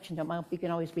that connection to Mount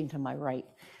Beacon always being to my right,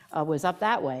 was up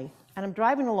that way. And I'm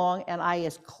driving along, and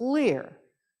as clear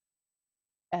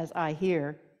as I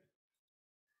hear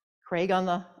Craig on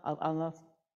the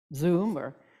Zoom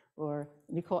or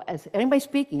Nicole, as anybody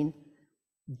speaking,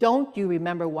 don't you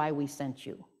remember why we sent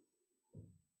you?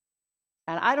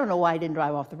 And I don't know why I didn't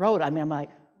drive off the road. I mean, I'm like,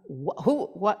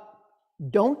 what?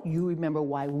 Don't you remember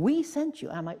why we sent you?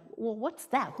 And I'm like, well, what's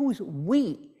that? Who's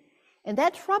we? And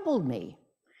that troubled me.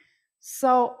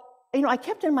 So, I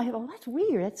kept in my head, oh, that's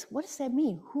weird. What does that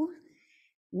mean? Who?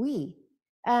 We.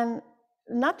 And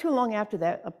not too long after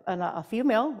that, a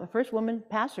female, the first woman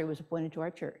pastor, was appointed to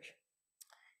our church.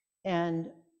 And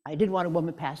I didn't want a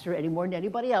woman pastor any more than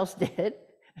anybody else did.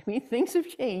 I mean, things have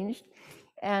changed.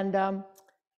 And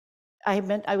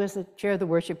I was the chair of the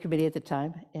worship committee at the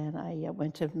time, and I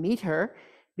went to meet her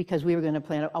because we were going to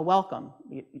plan a welcome.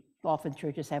 Often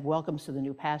churches have welcomes to the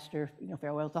new pastor,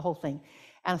 farewells, the whole thing.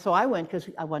 And so I went because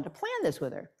I wanted to plan this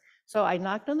with her. So I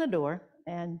knocked on the door,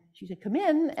 and she said, come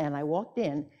in, and I walked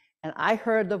in. And I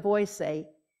heard the voice say,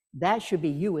 that should be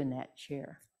you in that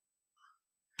chair.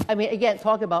 I mean, again,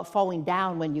 talk about falling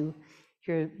down when you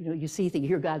hear, you see things, you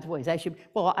hear God's voice. I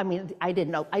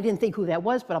didn't think who that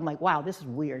was, but I'm like, wow, this is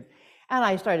weird. And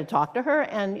I started to talk to her,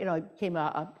 and, became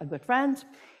a good friend.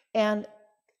 And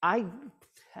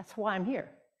that's why I'm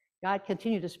here. God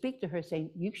continued to speak to her,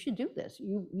 saying, you should do this.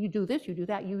 You do this, you do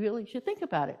that. You really should think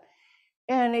about it.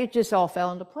 And it just all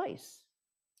fell into place.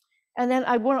 And then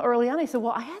early on, I said,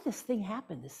 well, I had this thing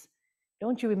happen.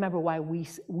 Don't you remember why we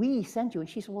sent you? And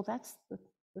she said, well, that's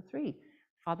the three,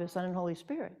 Father, Son, and Holy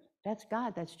Spirit. That's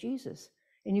God, that's Jesus.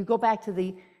 And you go back to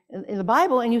in the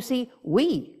Bible, and you see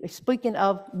we, speaking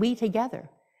of we together.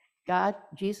 God,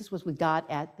 Jesus was with God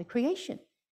at the creation.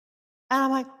 And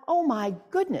I'm like, oh my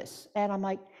goodness. And I'm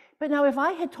like, but now if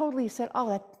I had totally said,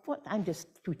 I'm just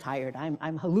too tired.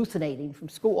 I'm hallucinating from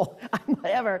school. I'm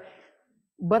whatever.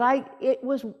 But it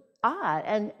was odd.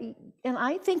 And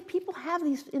I think people have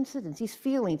these incidents, these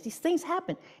feelings, these things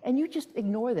happen, and you just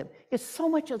ignore them. There's so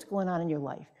much that's going on in your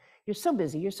life. You're so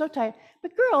busy, you're so tired.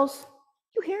 But girls,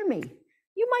 you hear me.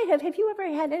 You might have you ever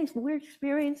had any weird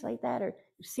experience like that, or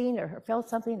seen or felt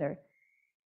something, or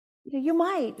you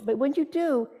might, but when you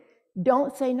do,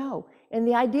 don't say no. And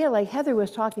the idea, like Heather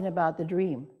was talking about the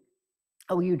dream.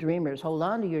 Oh, you dreamers, hold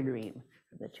on to your dream.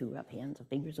 The two rough hands and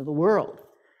fingers of the world.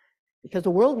 Because the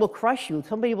world will crush you.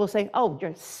 Somebody will say, oh,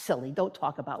 you're silly, don't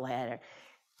talk about that.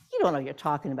 You don't know what you're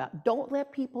talking about. Don't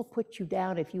let people put you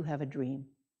down if you have a dream.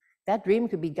 That dream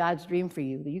could be God's dream for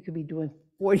you, that you could be doing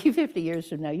 40, 50 years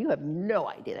from now. You have no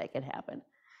idea that could happen.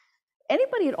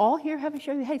 Anybody at all here have a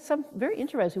share? Hey, some very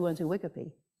interesting ones in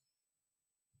Wikipedia.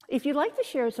 If you'd like to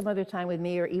share some other time with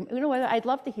me, or you know what, I'd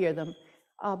love to hear them.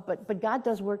 But God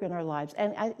does work in our lives.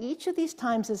 And at each of these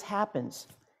times this happens,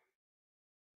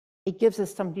 it gives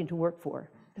us something to work for,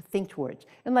 to think towards.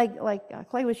 And like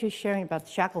Clay was just sharing about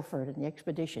Shackelford and the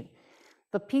expedition.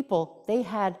 The people, they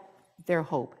had their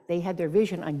hope. They had their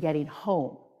vision on getting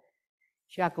home.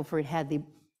 Shackelford had the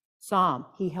psalm.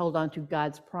 He held on to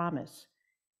God's promise.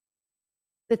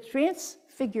 The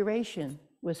transfiguration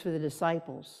was for the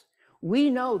disciples.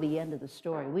 We know the end of the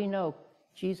story. We know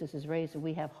Jesus is raised and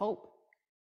we have hope.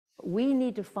 We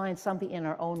need to find something in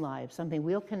our own lives, something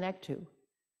we'll connect to,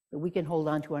 that we can hold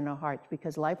on to in our hearts,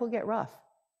 because life will get rough.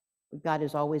 But God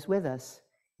is always with us.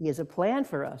 He has a plan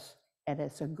for us, and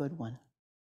it's a good one.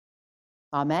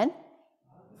 Amen?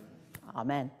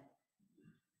 Amen.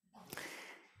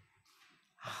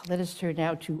 Let us turn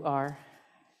now to our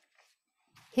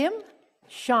hymn,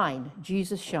 Shine,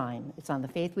 Jesus Shine. It's on the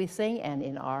Faith We Sing and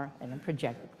in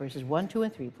projected. Verses 1, 2,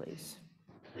 and 3, please.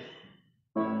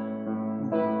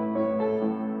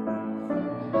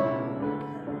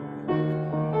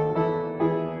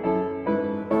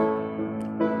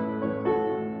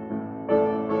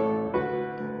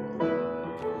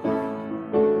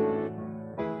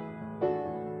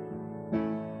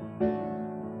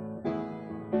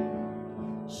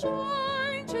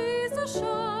 Shine, Jesus,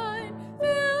 shine,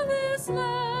 fill this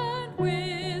land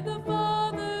with the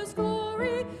Father's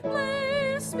glory.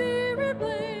 Blaze, Spirit,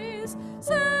 blaze,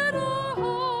 set our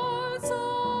hearts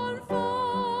on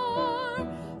fire.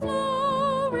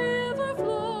 Flow, river,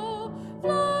 flow,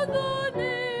 flood the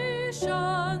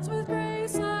nations with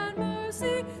grace and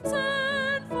mercy.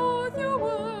 Send forth your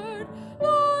word,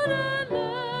 Lord, and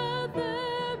let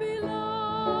there be light.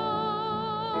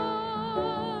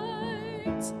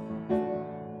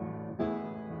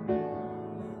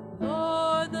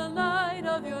 Lord, the light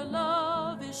of your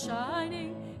love is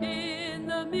shining in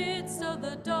the midst of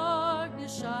the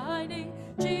darkness shining.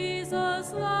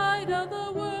 Jesus, light of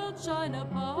the world, shine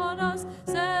upon us.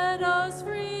 Set us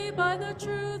free by the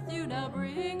truth you now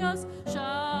bring us.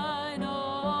 Shine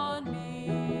on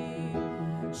me,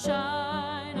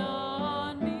 shine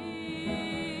on me.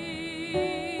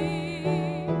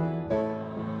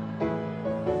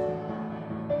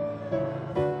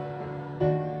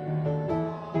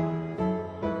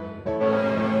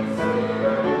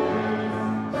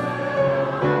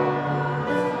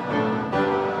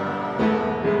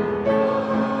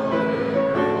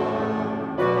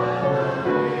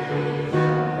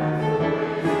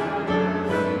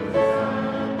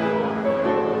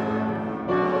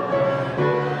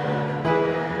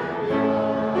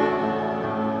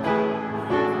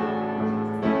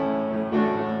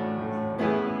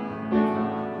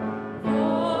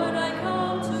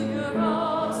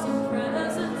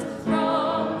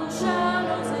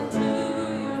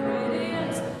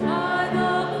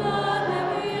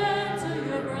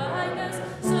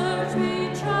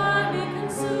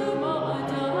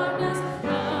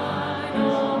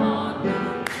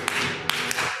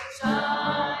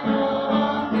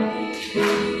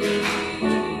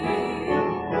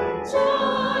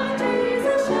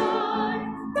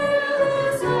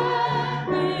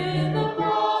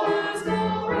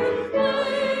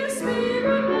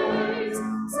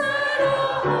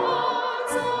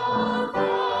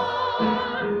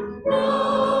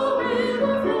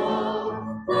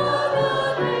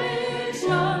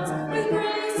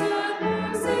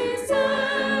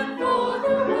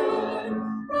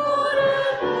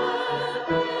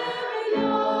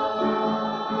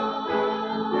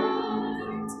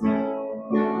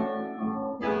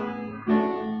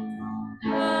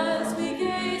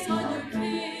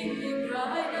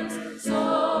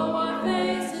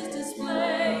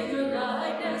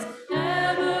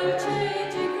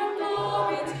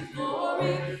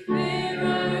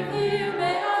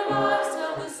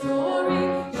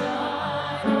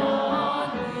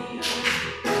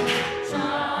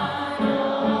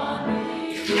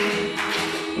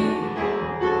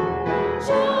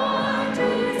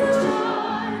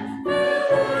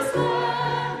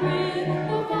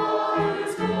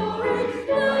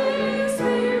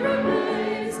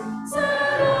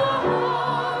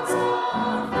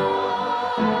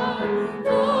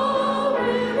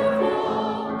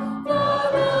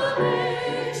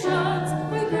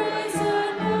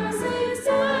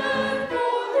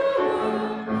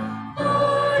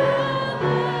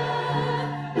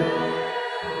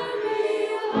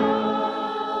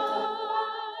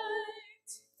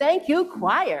 Thank you,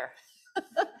 choir.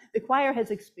 The choir has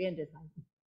expanded.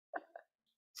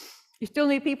 You still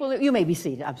need people, you may be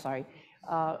seated, I'm sorry.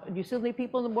 Do you still need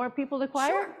people, more people in the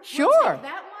choir? Sure. We'll take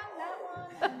that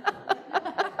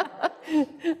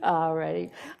one. All righty.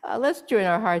 Let's join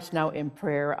our hearts now in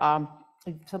prayer.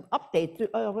 Some updates.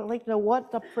 I'd like to know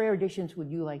what the prayer additions would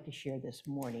you like to share this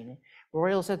morning?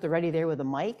 Royal's at the ready there with a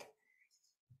mic.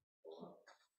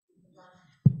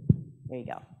 There you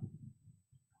go.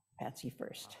 Patsy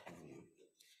first.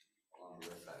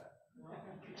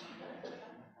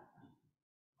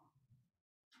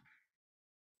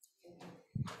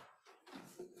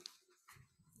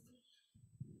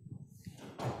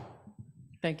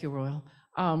 Thank you, Royal.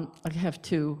 I have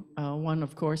two. One,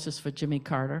 of course, is for Jimmy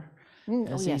Carter,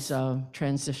 as he's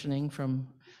transitioning from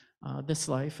this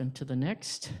life into the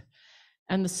next.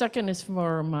 And the second is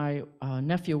for my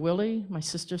nephew, Willie, my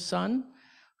sister's son,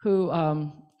 who,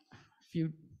 if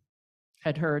you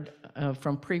had heard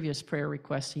from previous prayer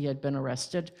requests, he had been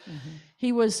arrested.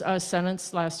 He was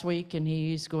sentenced last week, and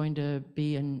he's going to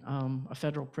be in a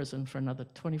federal prison for another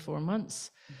 24 months.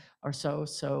 Or so.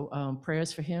 So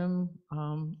prayers for him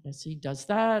as he does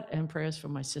that, and prayers for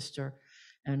my sister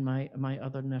and my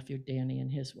other nephew, Danny,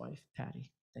 and his wife,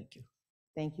 Patty. Thank you.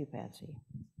 Thank you, Patsy.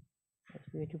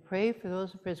 We are to pray for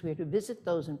those in prison. We are to visit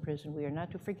those in prison. We are not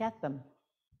to forget them.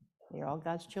 They are all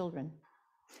God's children.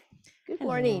 Good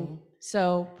morning.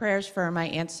 So prayers for my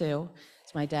Aunt Sue.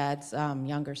 It's my dad's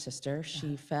younger sister.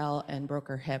 She fell and broke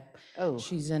her hip. Oh.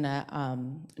 She's in a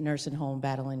nursing home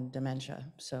battling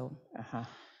dementia. So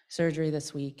surgery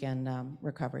this week and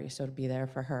recovery. So to be there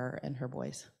for her and her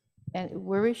boys. And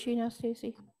where is she now,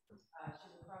 Stacy? She's across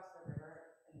the river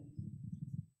in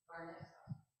Garnet.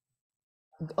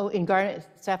 Oh, in Garnet,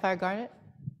 Sapphire Garnet?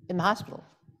 In the hospital?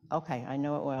 Okay, I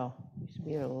know it well. Used to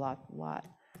be there a lot.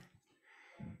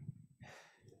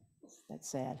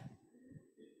 That's sad.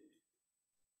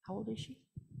 How old is she?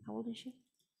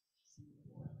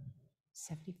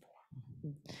 74.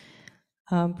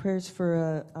 Prayers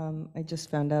for, I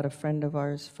just found out a friend of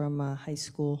ours from high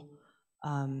school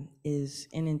is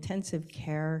in intensive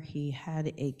care. He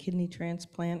had a kidney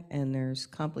transplant and there's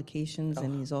complications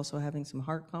and he's also having some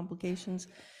heart complications.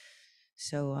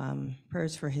 So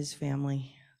prayers for his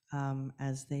family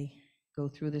as they go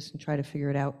through this and try to figure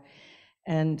it out.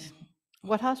 And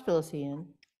what hospital is he in?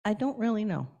 I don't really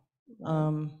know.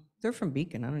 They're from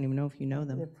Beacon. I don't even know if you know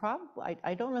them.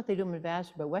 I don't know if they do them in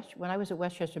Vassar, but when I was at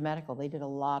Westchester Medical, they did a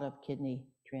lot of kidney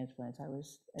transplants.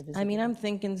 I mean, I'm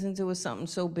thinking since it was something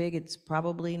so big, it's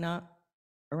probably not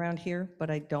around here, but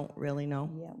I don't really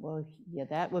know. Yeah, well, yeah,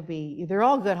 that would be, they're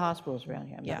all good hospitals around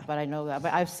here. But I know that.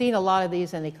 But I've seen a lot of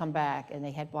these and they come back and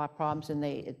they had a lot of problems and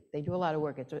they do a lot of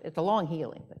work. It's a long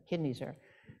healing, but kidneys are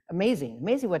amazing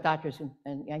what doctors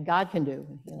and God can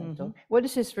do. So what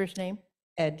is his first name?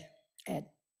 Ed.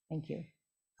 Thank you.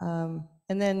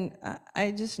 And then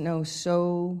I just know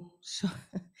so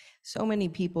many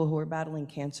people who are battling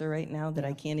cancer right now that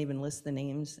I can't even list the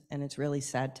names, and it's really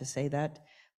sad to say that.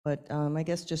 But I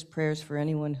guess just prayers for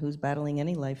anyone who's battling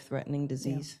any life-threatening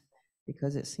disease,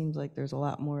 because it seems like there's a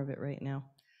lot more of it right now.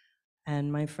 And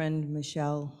my friend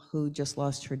Michelle, who just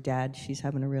lost her dad, she's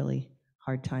having a really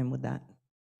hard time with that.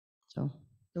 So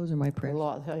those are my prayers.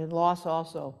 Loss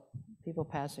also, people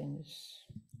passing.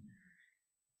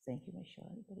 Thank you,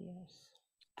 Michelle. Anybody else?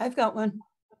 I've got one.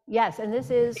 Yes, and this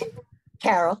is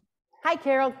Carol. Hi,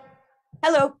 Carol.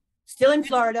 Hello. Still in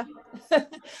Florida.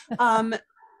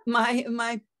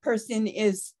 My person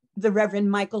is the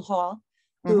Reverend Michael Hall,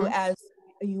 who, as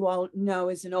you all know,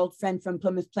 is an old friend from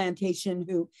Plymouth Plantation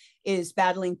who is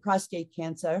battling prostate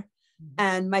cancer.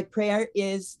 And my prayer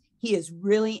is he is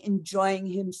really enjoying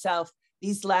himself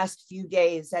these last few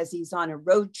days as he's on a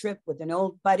road trip with an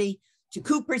old buddy to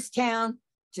Cooperstown,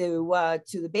 to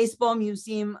the Baseball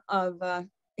Museum of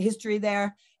History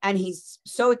there. And he's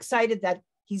so excited that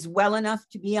he's well enough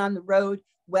to be on the road,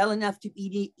 well enough to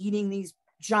be eating these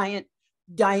giant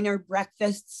diner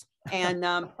breakfasts, and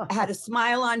had a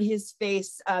smile on his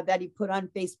face that he put on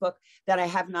Facebook that I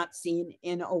have not seen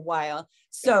in a while.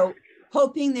 So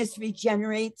hoping this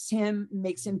regenerates him,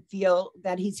 makes him feel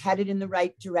that he's headed in the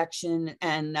right direction,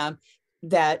 and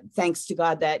that thanks to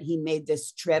God that he made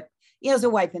this trip. He has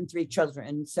a wife and 3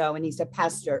 children, and he's a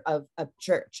pastor of a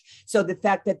church. So the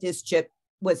fact that this trip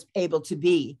was able to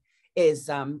be is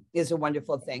a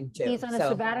wonderful thing too. He's on a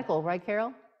sabbatical, right,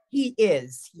 Carol? He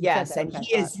is, yes, and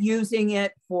he is using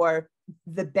it for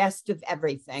the best of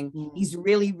everything. He's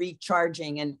really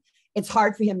recharging, and it's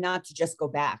hard for him not to just go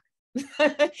back.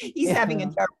 He's having a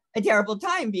terrible a terrible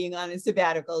time being on a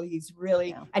sabbatical. He's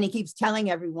really, and he keeps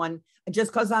telling everyone,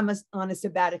 just because I'm on a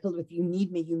sabbatical, if you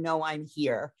need me, you know I'm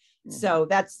here. So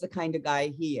that's the kind of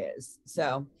guy he is.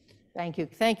 So thank you.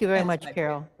 Thank you very much,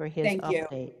 Carol, for his Thank you.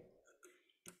 update.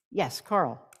 Yes,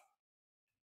 Carl.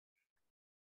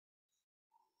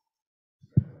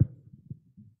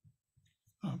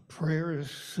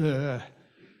 Prayers that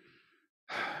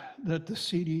the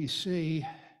CDC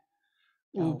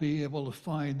will be able to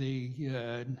find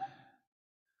the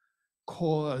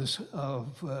cause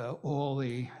of all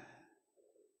the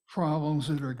problems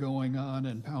that are going on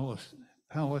in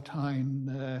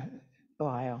Palatine,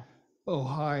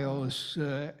 Ohio's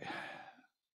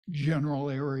general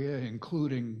area,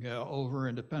 including over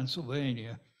into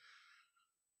Pennsylvania,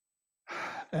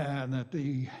 and that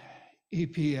the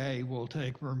EPA will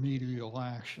take remedial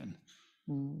action.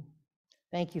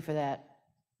 Thank you for that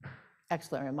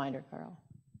excellent reminder, Carl.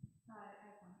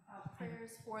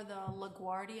 Prayers for the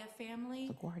LaGuardia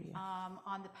family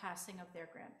on the passing of their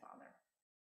grandfather.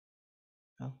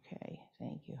 Okay,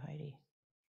 thank you, Heidi.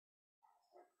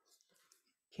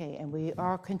 Okay, and we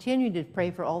are continuing to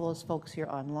pray for all those folks here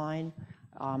online.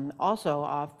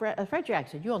 Also, Fred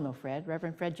Jackson, you all know Fred,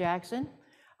 Reverend Fred Jackson,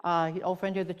 old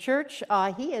friend of the church.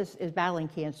 He is battling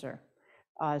cancer,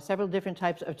 several different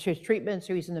types of treatments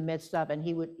he's in the midst of, and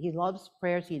he loves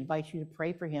prayers. He invites you to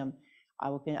pray for him.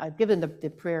 I've given the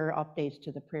prayer updates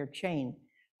to the prayer chain,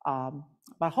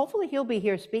 but hopefully he'll be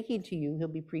here speaking to you. He'll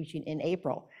be preaching in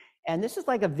April. And this is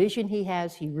like a vision he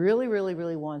has. He really, really,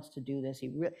 really wants to do this.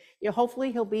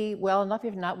 Hopefully he'll be well enough.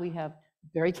 If not, we have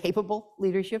very capable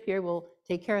leadership here. We'll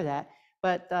take care of that.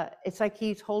 But it's like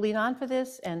he's holding on for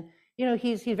this, and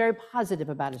he's very positive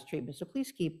about his treatment. So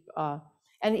please keep.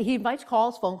 And he invites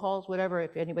calls, phone calls, whatever.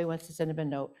 If anybody wants to send him a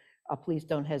note, please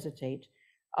don't hesitate.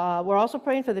 We're also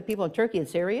praying for the people in Turkey and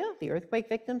Syria, the earthquake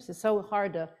victims. It's so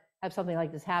hard to have something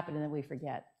like this happen and then we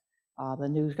forget. The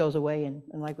news goes away, and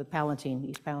like with Palatine,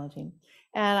 East Palatine.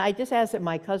 And I just asked that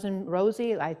my cousin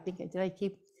Rosie, I think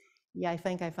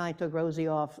I finally took Rosie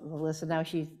off the list, and now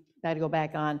she's got to go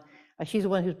back on. She's the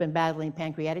one who's been battling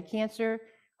pancreatic cancer.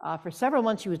 For several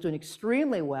months, she was doing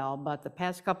extremely well, but the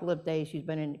past couple of days, she's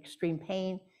been in extreme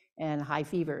pain and high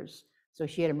fevers. So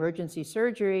she had emergency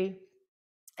surgery,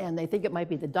 and they think it might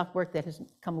be the ductwork that has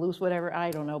come loose, whatever, I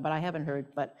don't know, but I haven't heard.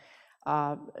 But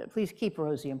please keep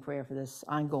Rosie in prayer for this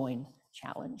ongoing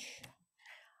challenge.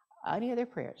 Any other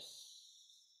prayers?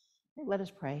 Let us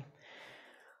pray.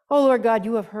 Oh, Lord God,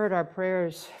 you have heard our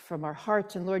prayers from our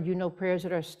hearts, and Lord, you know prayers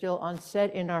that are still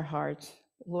unsaid in our hearts.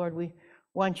 Lord, we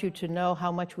want you to know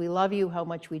how much we love you, how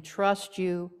much we trust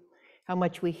you, how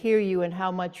much we hear you, and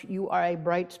how much you are a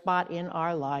bright spot in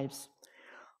our lives.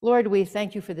 Lord, we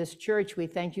thank you for this church. We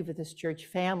thank you for this church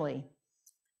family.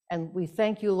 And we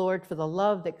thank you, Lord, for the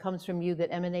love that comes from you,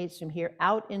 that emanates from here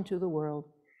out into the world.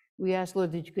 We ask,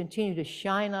 Lord, that you continue to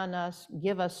shine on us,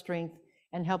 give us strength,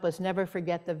 and help us never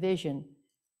forget the vision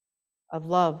of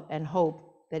love and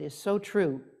hope that is so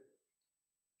true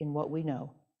in what we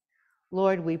know.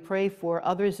 Lord, we pray for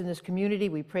others in this community.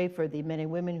 We pray for the men and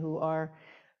women who are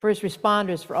first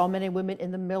responders, for all men and women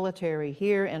in the military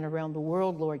here and around the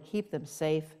world. Lord, keep them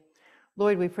safe.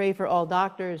 Lord, we pray for all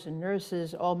doctors and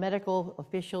nurses, all medical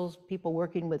officials, people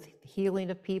working with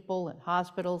healing of people and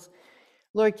hospitals.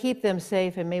 Lord, keep them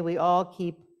safe, and may we all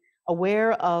keep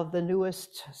aware of the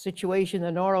newest situation, the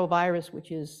norovirus,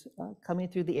 which is coming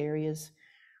through the areas.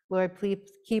 Lord, please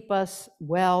keep us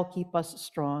well, keep us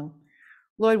strong.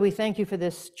 Lord, we thank you for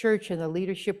this church and the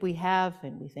leadership we have,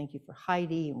 and we thank you for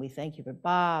Heidi, and we thank you for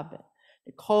Bob, and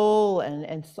Nicole,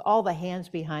 and all the hands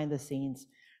behind the scenes.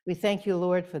 We thank you,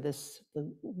 Lord, for the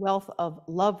wealth of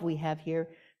love we have here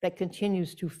that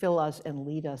continues to fill us and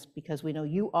lead us, because we know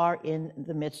you are in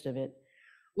the midst of it.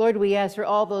 Lord, we ask for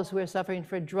all those who are suffering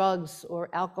for drugs or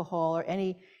alcohol or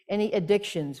any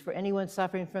addictions, for anyone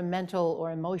suffering from mental or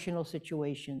emotional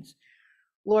situations.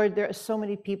 Lord, there are so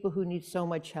many people who need so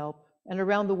much help. And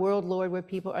around the world, Lord, where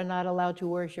people are not allowed to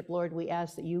worship, Lord, we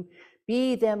ask that you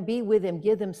be with them,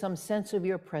 give them some sense of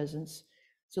your presence,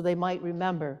 so they might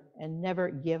remember and never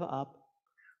give up.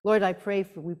 Lord,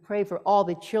 we pray for all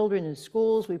the children in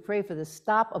schools. We pray for the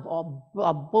stop of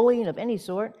all bullying of any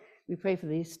sort. We pray for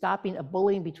the stopping of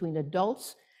bullying between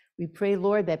adults. We pray,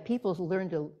 Lord, that people learn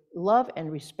to love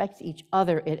and respect each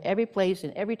other at every place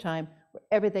and every time,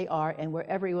 wherever they are, and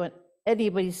wherever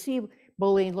anybody sees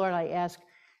bullying. Lord, I ask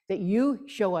that you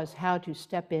show us how to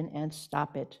step in and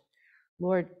stop it.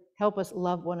 Lord, help us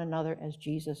love one another as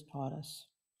Jesus taught us.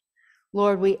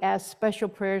 Lord, we ask special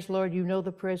prayers. Lord, you know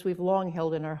the prayers we've long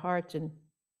held in our hearts, and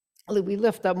we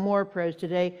lift up more prayers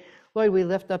today. Lord, we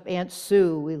lift up Aunt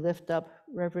Sue. We lift up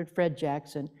Reverend Fred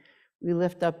Jackson. We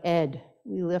lift up Ed.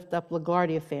 We lift up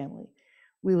LaGuardia family.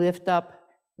 We lift up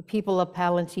the people of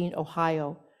Palatine,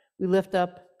 Ohio. We lift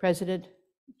up President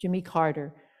Jimmy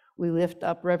Carter. We lift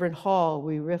up Reverend Hall.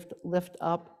 We lift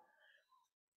up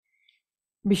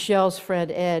Michelle's friend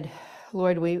Ed.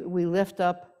 Lord, we lift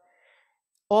up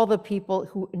all the people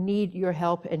who need your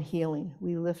help and healing.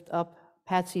 We lift up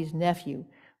Patsy's nephew.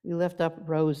 We lift up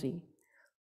Rosie.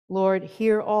 Lord,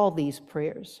 hear all these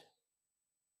prayers,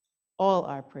 all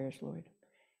our prayers, Lord.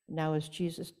 Now, as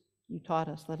Jesus, you taught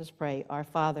us, let us pray. Our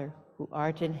Father, who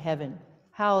art in heaven,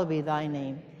 hallowed be thy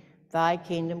name. Thy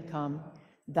kingdom come,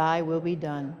 thy will be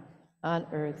done, on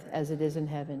earth as it is in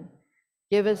heaven.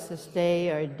 Give us this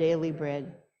day our daily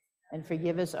bread, and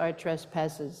forgive us our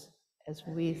trespasses, as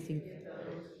we forgive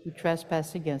those who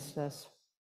trespass against us.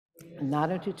 And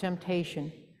not into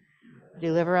temptation,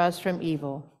 deliver us from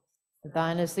evil. For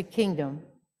thine is the kingdom,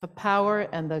 the power,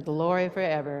 and the glory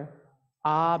forever.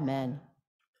 Amen.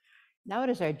 Now it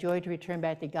is our joy to return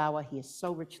back to God what he has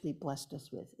so richly blessed us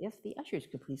with. If the ushers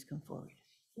could please come forward.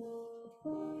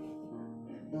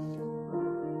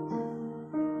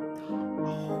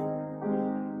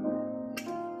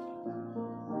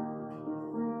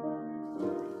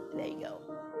 There you go.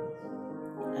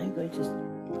 I'm going to just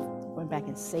go back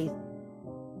and say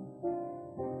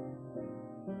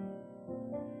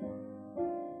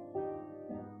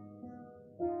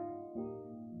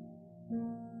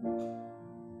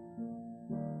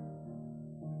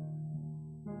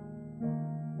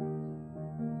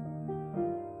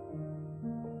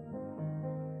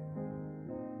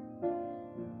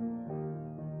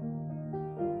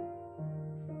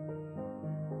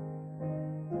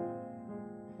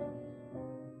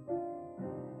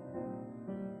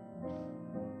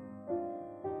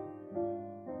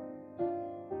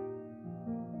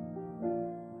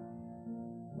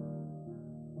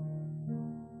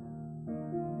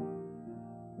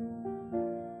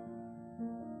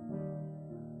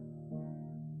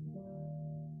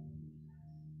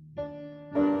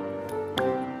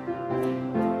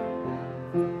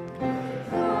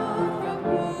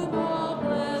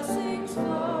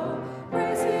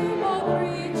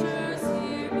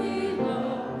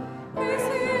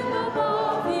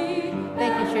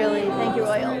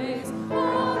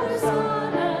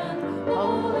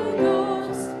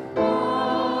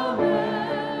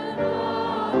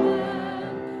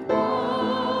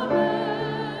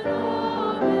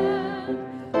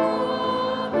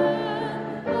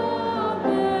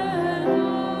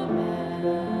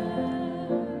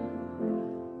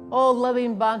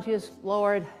loving, bounteous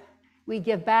Lord, we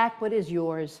give back what is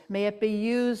yours. May it be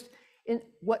used in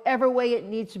whatever way it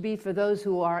needs to be for those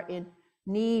who are in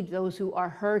need, those who are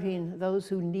hurting, those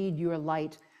who need your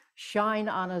light. Shine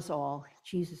on us all. In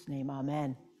Jesus' name,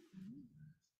 amen.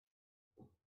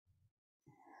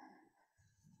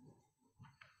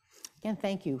 Again,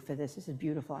 thank you for this. This is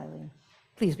beautiful, Eileen.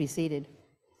 Please be seated.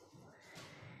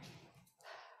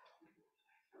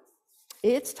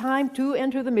 It's time to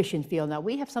enter the mission field. Now,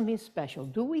 we have something special.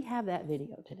 Do we have that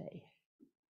video today?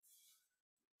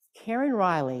 Karen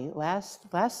Riley, last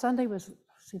Sunday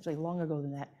seems like long ago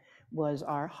than that, was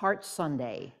our Heart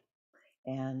Sunday.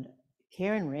 And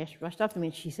Karen rushed up to me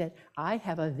and she said, I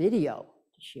have a video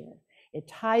to share. It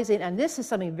ties in, and this is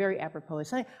something very apropos. It's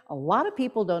something a lot of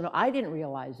people don't know. I didn't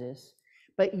realize this,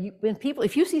 but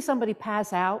if you see somebody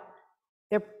pass out,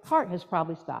 their heart has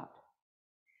probably stopped.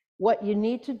 What you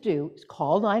need to do is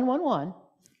call 911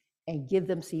 and give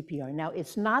them CPR. Now,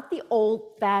 it's not the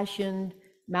old-fashioned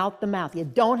mouth-to-mouth. You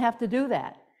don't have to do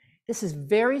that. This is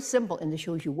very simple, and this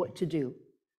shows you what to do.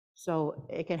 So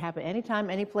it can happen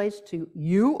anytime, any place to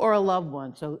you or a loved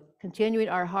one. So continuing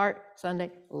our Heart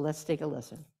Sunday, let's take a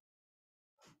listen.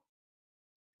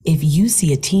 If you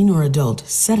see a teen or adult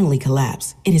suddenly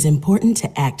collapse, it is important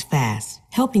to act fast.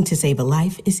 Helping to save a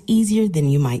life is easier than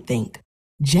you might think.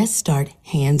 Just start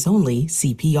hands-only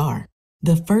CPR.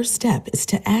 The first step is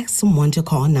to ask someone to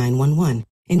call 911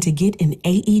 and to get an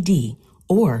AED,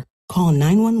 or call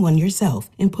 911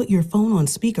 yourself and put your phone on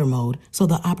speaker mode so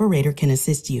the operator can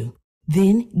assist you.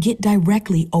 Then get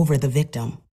directly over the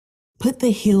victim. Put the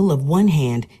heel of one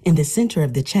hand in the center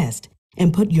of the chest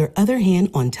and put your other hand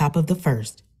on top of the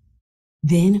first.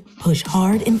 Then push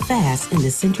hard and fast in the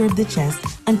center of the chest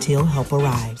until help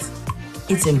arrives.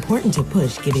 It's important to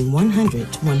push, giving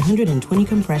 100 to 120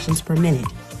 compressions per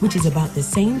minute, which is about the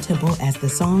same tempo as the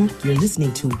song you're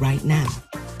listening to right now.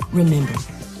 Remember,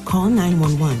 call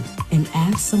 911 and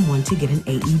ask someone to get an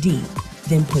AED.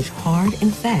 Then push hard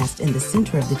and fast in the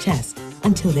center of the chest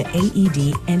until the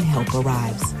AED and help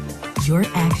arrives. Your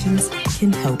actions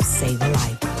can help save a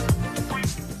life.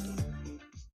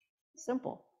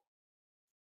 Simple.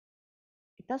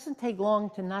 It doesn't take long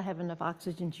to not have enough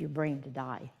oxygen to your brain to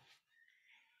die.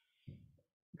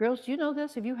 Girls, do you know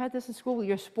this? Have you had this in school?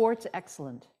 Your sport's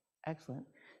excellent, excellent.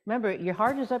 Remember, your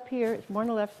heart is up here. It's more on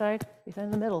the left side. It's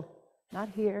in the middle. Not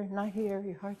here, not here.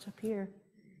 Your heart's up here.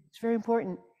 It's very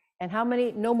important. And how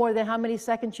many, no more than how many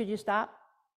seconds should you stop?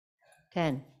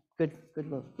 10. Good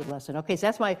lesson. Okay, so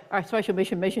that's our special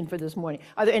mission for this morning.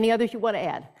 Are there any others you want to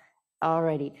add? All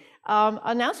righty.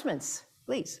 Announcements,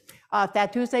 please.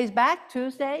 That Tuesday's back,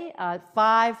 Tuesday,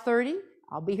 5:30.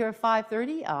 I'll be here at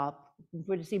 5:30. Looking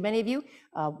forward to see many of you.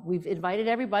 We've invited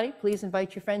everybody. Please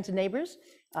invite your friends and neighbors.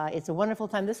 It's a wonderful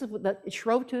time. This is the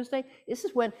Shrove Tuesday. This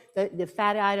is when the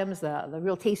fat items, the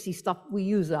real tasty stuff we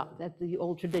use up. That's the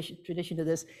old tradition to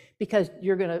this, because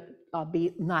you're going to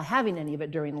be not having any of it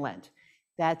during Lent.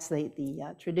 That's the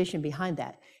tradition behind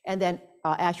that. And then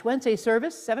Ash Wednesday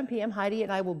service, 7 p.m. Heidi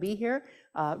and I will be here.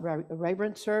 A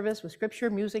reverent service with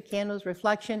scripture, music, candles,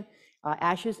 reflection,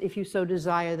 ashes if you so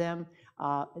desire them.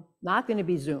 Not going to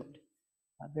be Zoomed.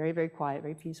 Very, very quiet,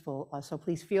 very peaceful. So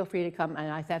please feel free to come. And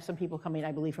I have some people coming,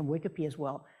 I believe, from Wikipedia as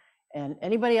well. And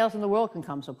anybody else in the world can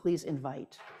come, so please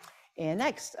invite. And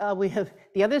next, we have,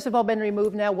 the others have all been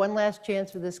removed now. One last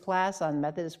chance for this class on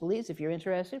Methodist beliefs. If you're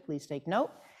interested, please take note.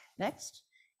 Next,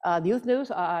 the youth news.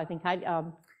 I think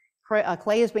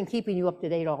Clay has been keeping you up to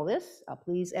date all this.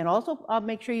 Please, and also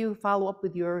make sure you follow up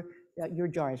with your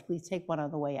jars. Please take one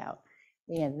on the way out.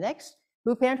 And next,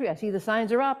 food pantry. I see the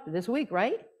signs are up this week,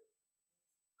 right?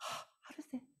 How does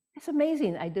that? It's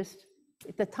amazing.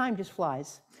 The time just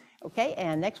flies. Okay,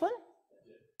 and next one.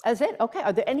 That's it. Okay.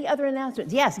 Are there any other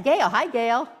announcements? Yes, Gail. Hi,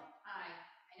 Gail. Hi.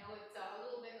 I know it's a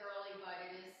little bit early, but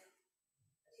it is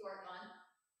a short month,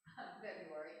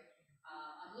 February.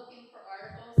 I'm looking for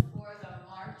articles for the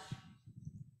March.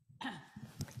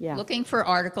 Yeah. Looking for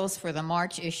articles for the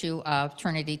March issue of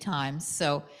Trinity Times.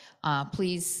 So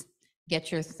please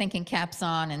get your thinking caps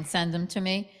on and send them to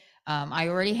me. I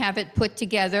already have it put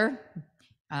together.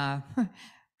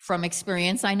 From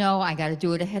experience, I know I got to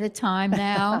do it ahead of time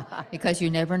now because you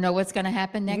never know what's going to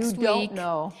happen next week. You don't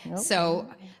know. Nope. So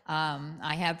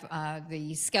I have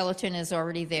the skeleton is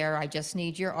already there. I just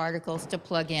need your articles to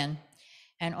plug in.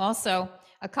 And also,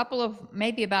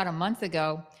 maybe about a month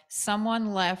ago,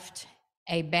 someone left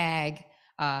a bag,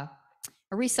 a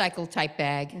recycled type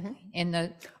bag in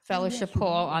the fellowship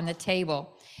hall on the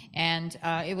table. And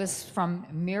it was from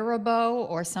Mirabeau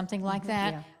or something like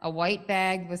that, yeah. A white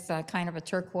bag with kind of a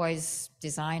turquoise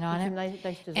design on it. Nice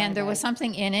design And there was bag.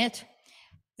 something in it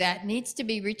that needs to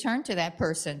be returned to that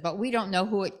person, but we don't know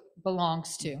who it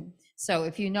belongs to. So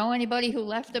if you know anybody who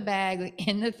left a bag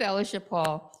in the fellowship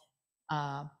hall,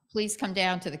 please come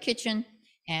down to the kitchen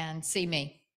and see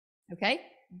me, okay?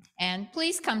 And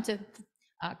please come to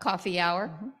coffee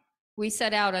hour. We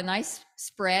set out a nice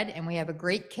spread and we have a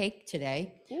great cake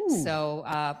today. Ooh. So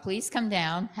please come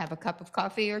down, have a cup of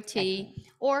coffee or tea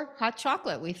or hot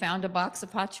chocolate. We found a box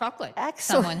of hot chocolate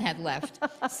Excellent. someone had left.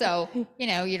 So,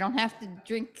 you don't have to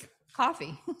drink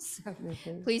coffee. So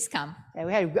please come. Yeah,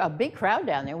 we had a big crowd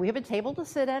down there. We have a table to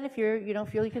sit at if you don't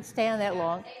feel you can stay on that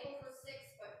long. Table for 6,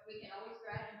 but we can always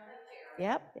grab another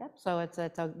chair. Yep. So it's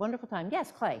a wonderful time.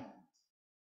 Yes, Clay.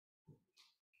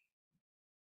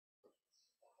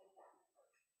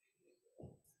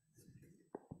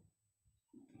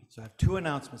 So I have 2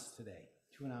 announcements today.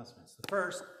 2 announcements. The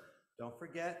first, don't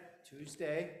forget,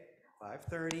 Tuesday,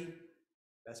 5:30,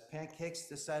 best pancakes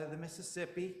this side of the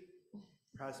Mississippi.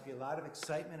 Probably be a lot of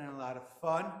excitement and a lot of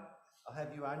fun. I'll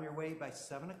have you on your way by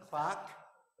 7 o'clock,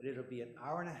 but it'll be an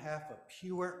hour and a half of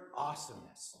pure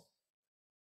awesomeness.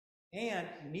 And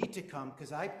you need to come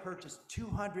because I purchased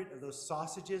 200 of those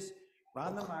sausages.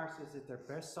 Rhonda Marr says that they're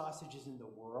best sausages in the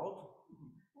world.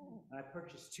 And I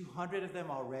purchased 200 of them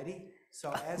already.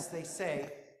 So as they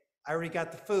say, I already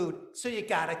got the food, so you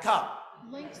gotta come.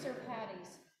 Links or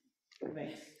patties?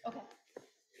 Links. Okay.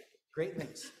 Great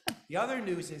links. The other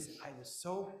news is I'm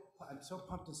so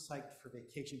pumped and psyched for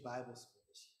Vacation Bible School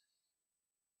this year.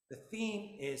 The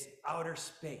theme is outer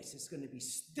space. It's going to be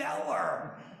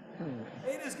stellar.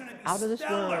 It is going to be Out of this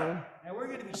stellar. world. And we're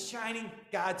going to be shining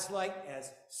God's light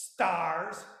as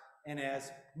stars and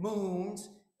as moons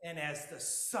and as the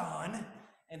sun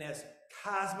and as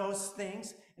cosmos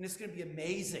things. And it's going to be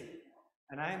amazing.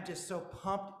 And I am just so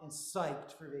pumped and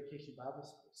psyched for Vacation Bible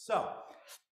School. So,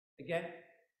 again,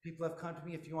 people have come to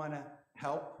me if you want to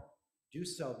help, do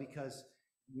so, because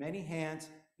many hands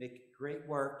make great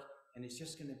work, and it's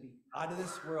just going to be out of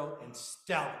this world and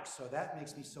stellar. So that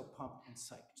makes me so pumped and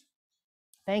psyched.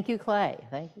 Thank you, Clay.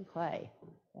 Thank you, Clay.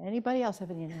 Anybody else have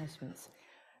any announcements?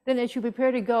 Then as you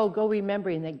prepare to go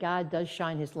remembering that God does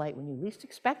shine his light when you least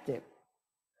expect it.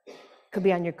 Could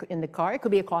be in the car. It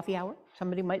could be a coffee hour.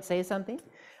 Somebody might say something.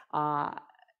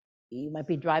 You might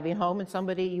be driving home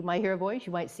and you might hear a voice.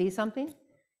 You might see something.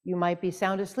 You might be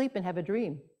sound asleep and have a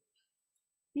dream.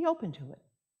 Be open to it.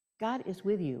 God is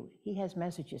with you. He has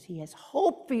messages. He has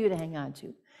hope for you to hang on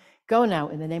to. Go now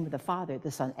in the name of the Father,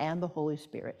 the Son, and the Holy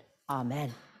Spirit.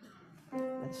 Amen.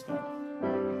 Let's stand.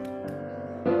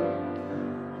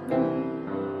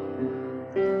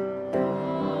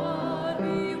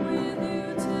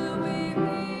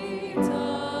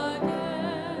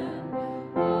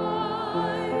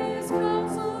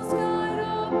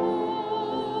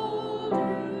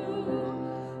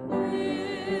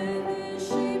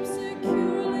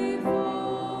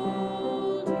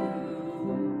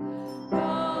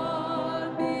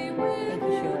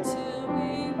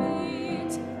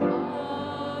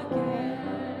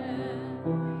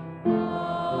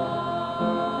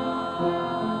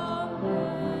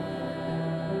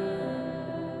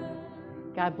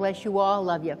 God bless you all.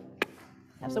 Love you.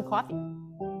 Have some coffee.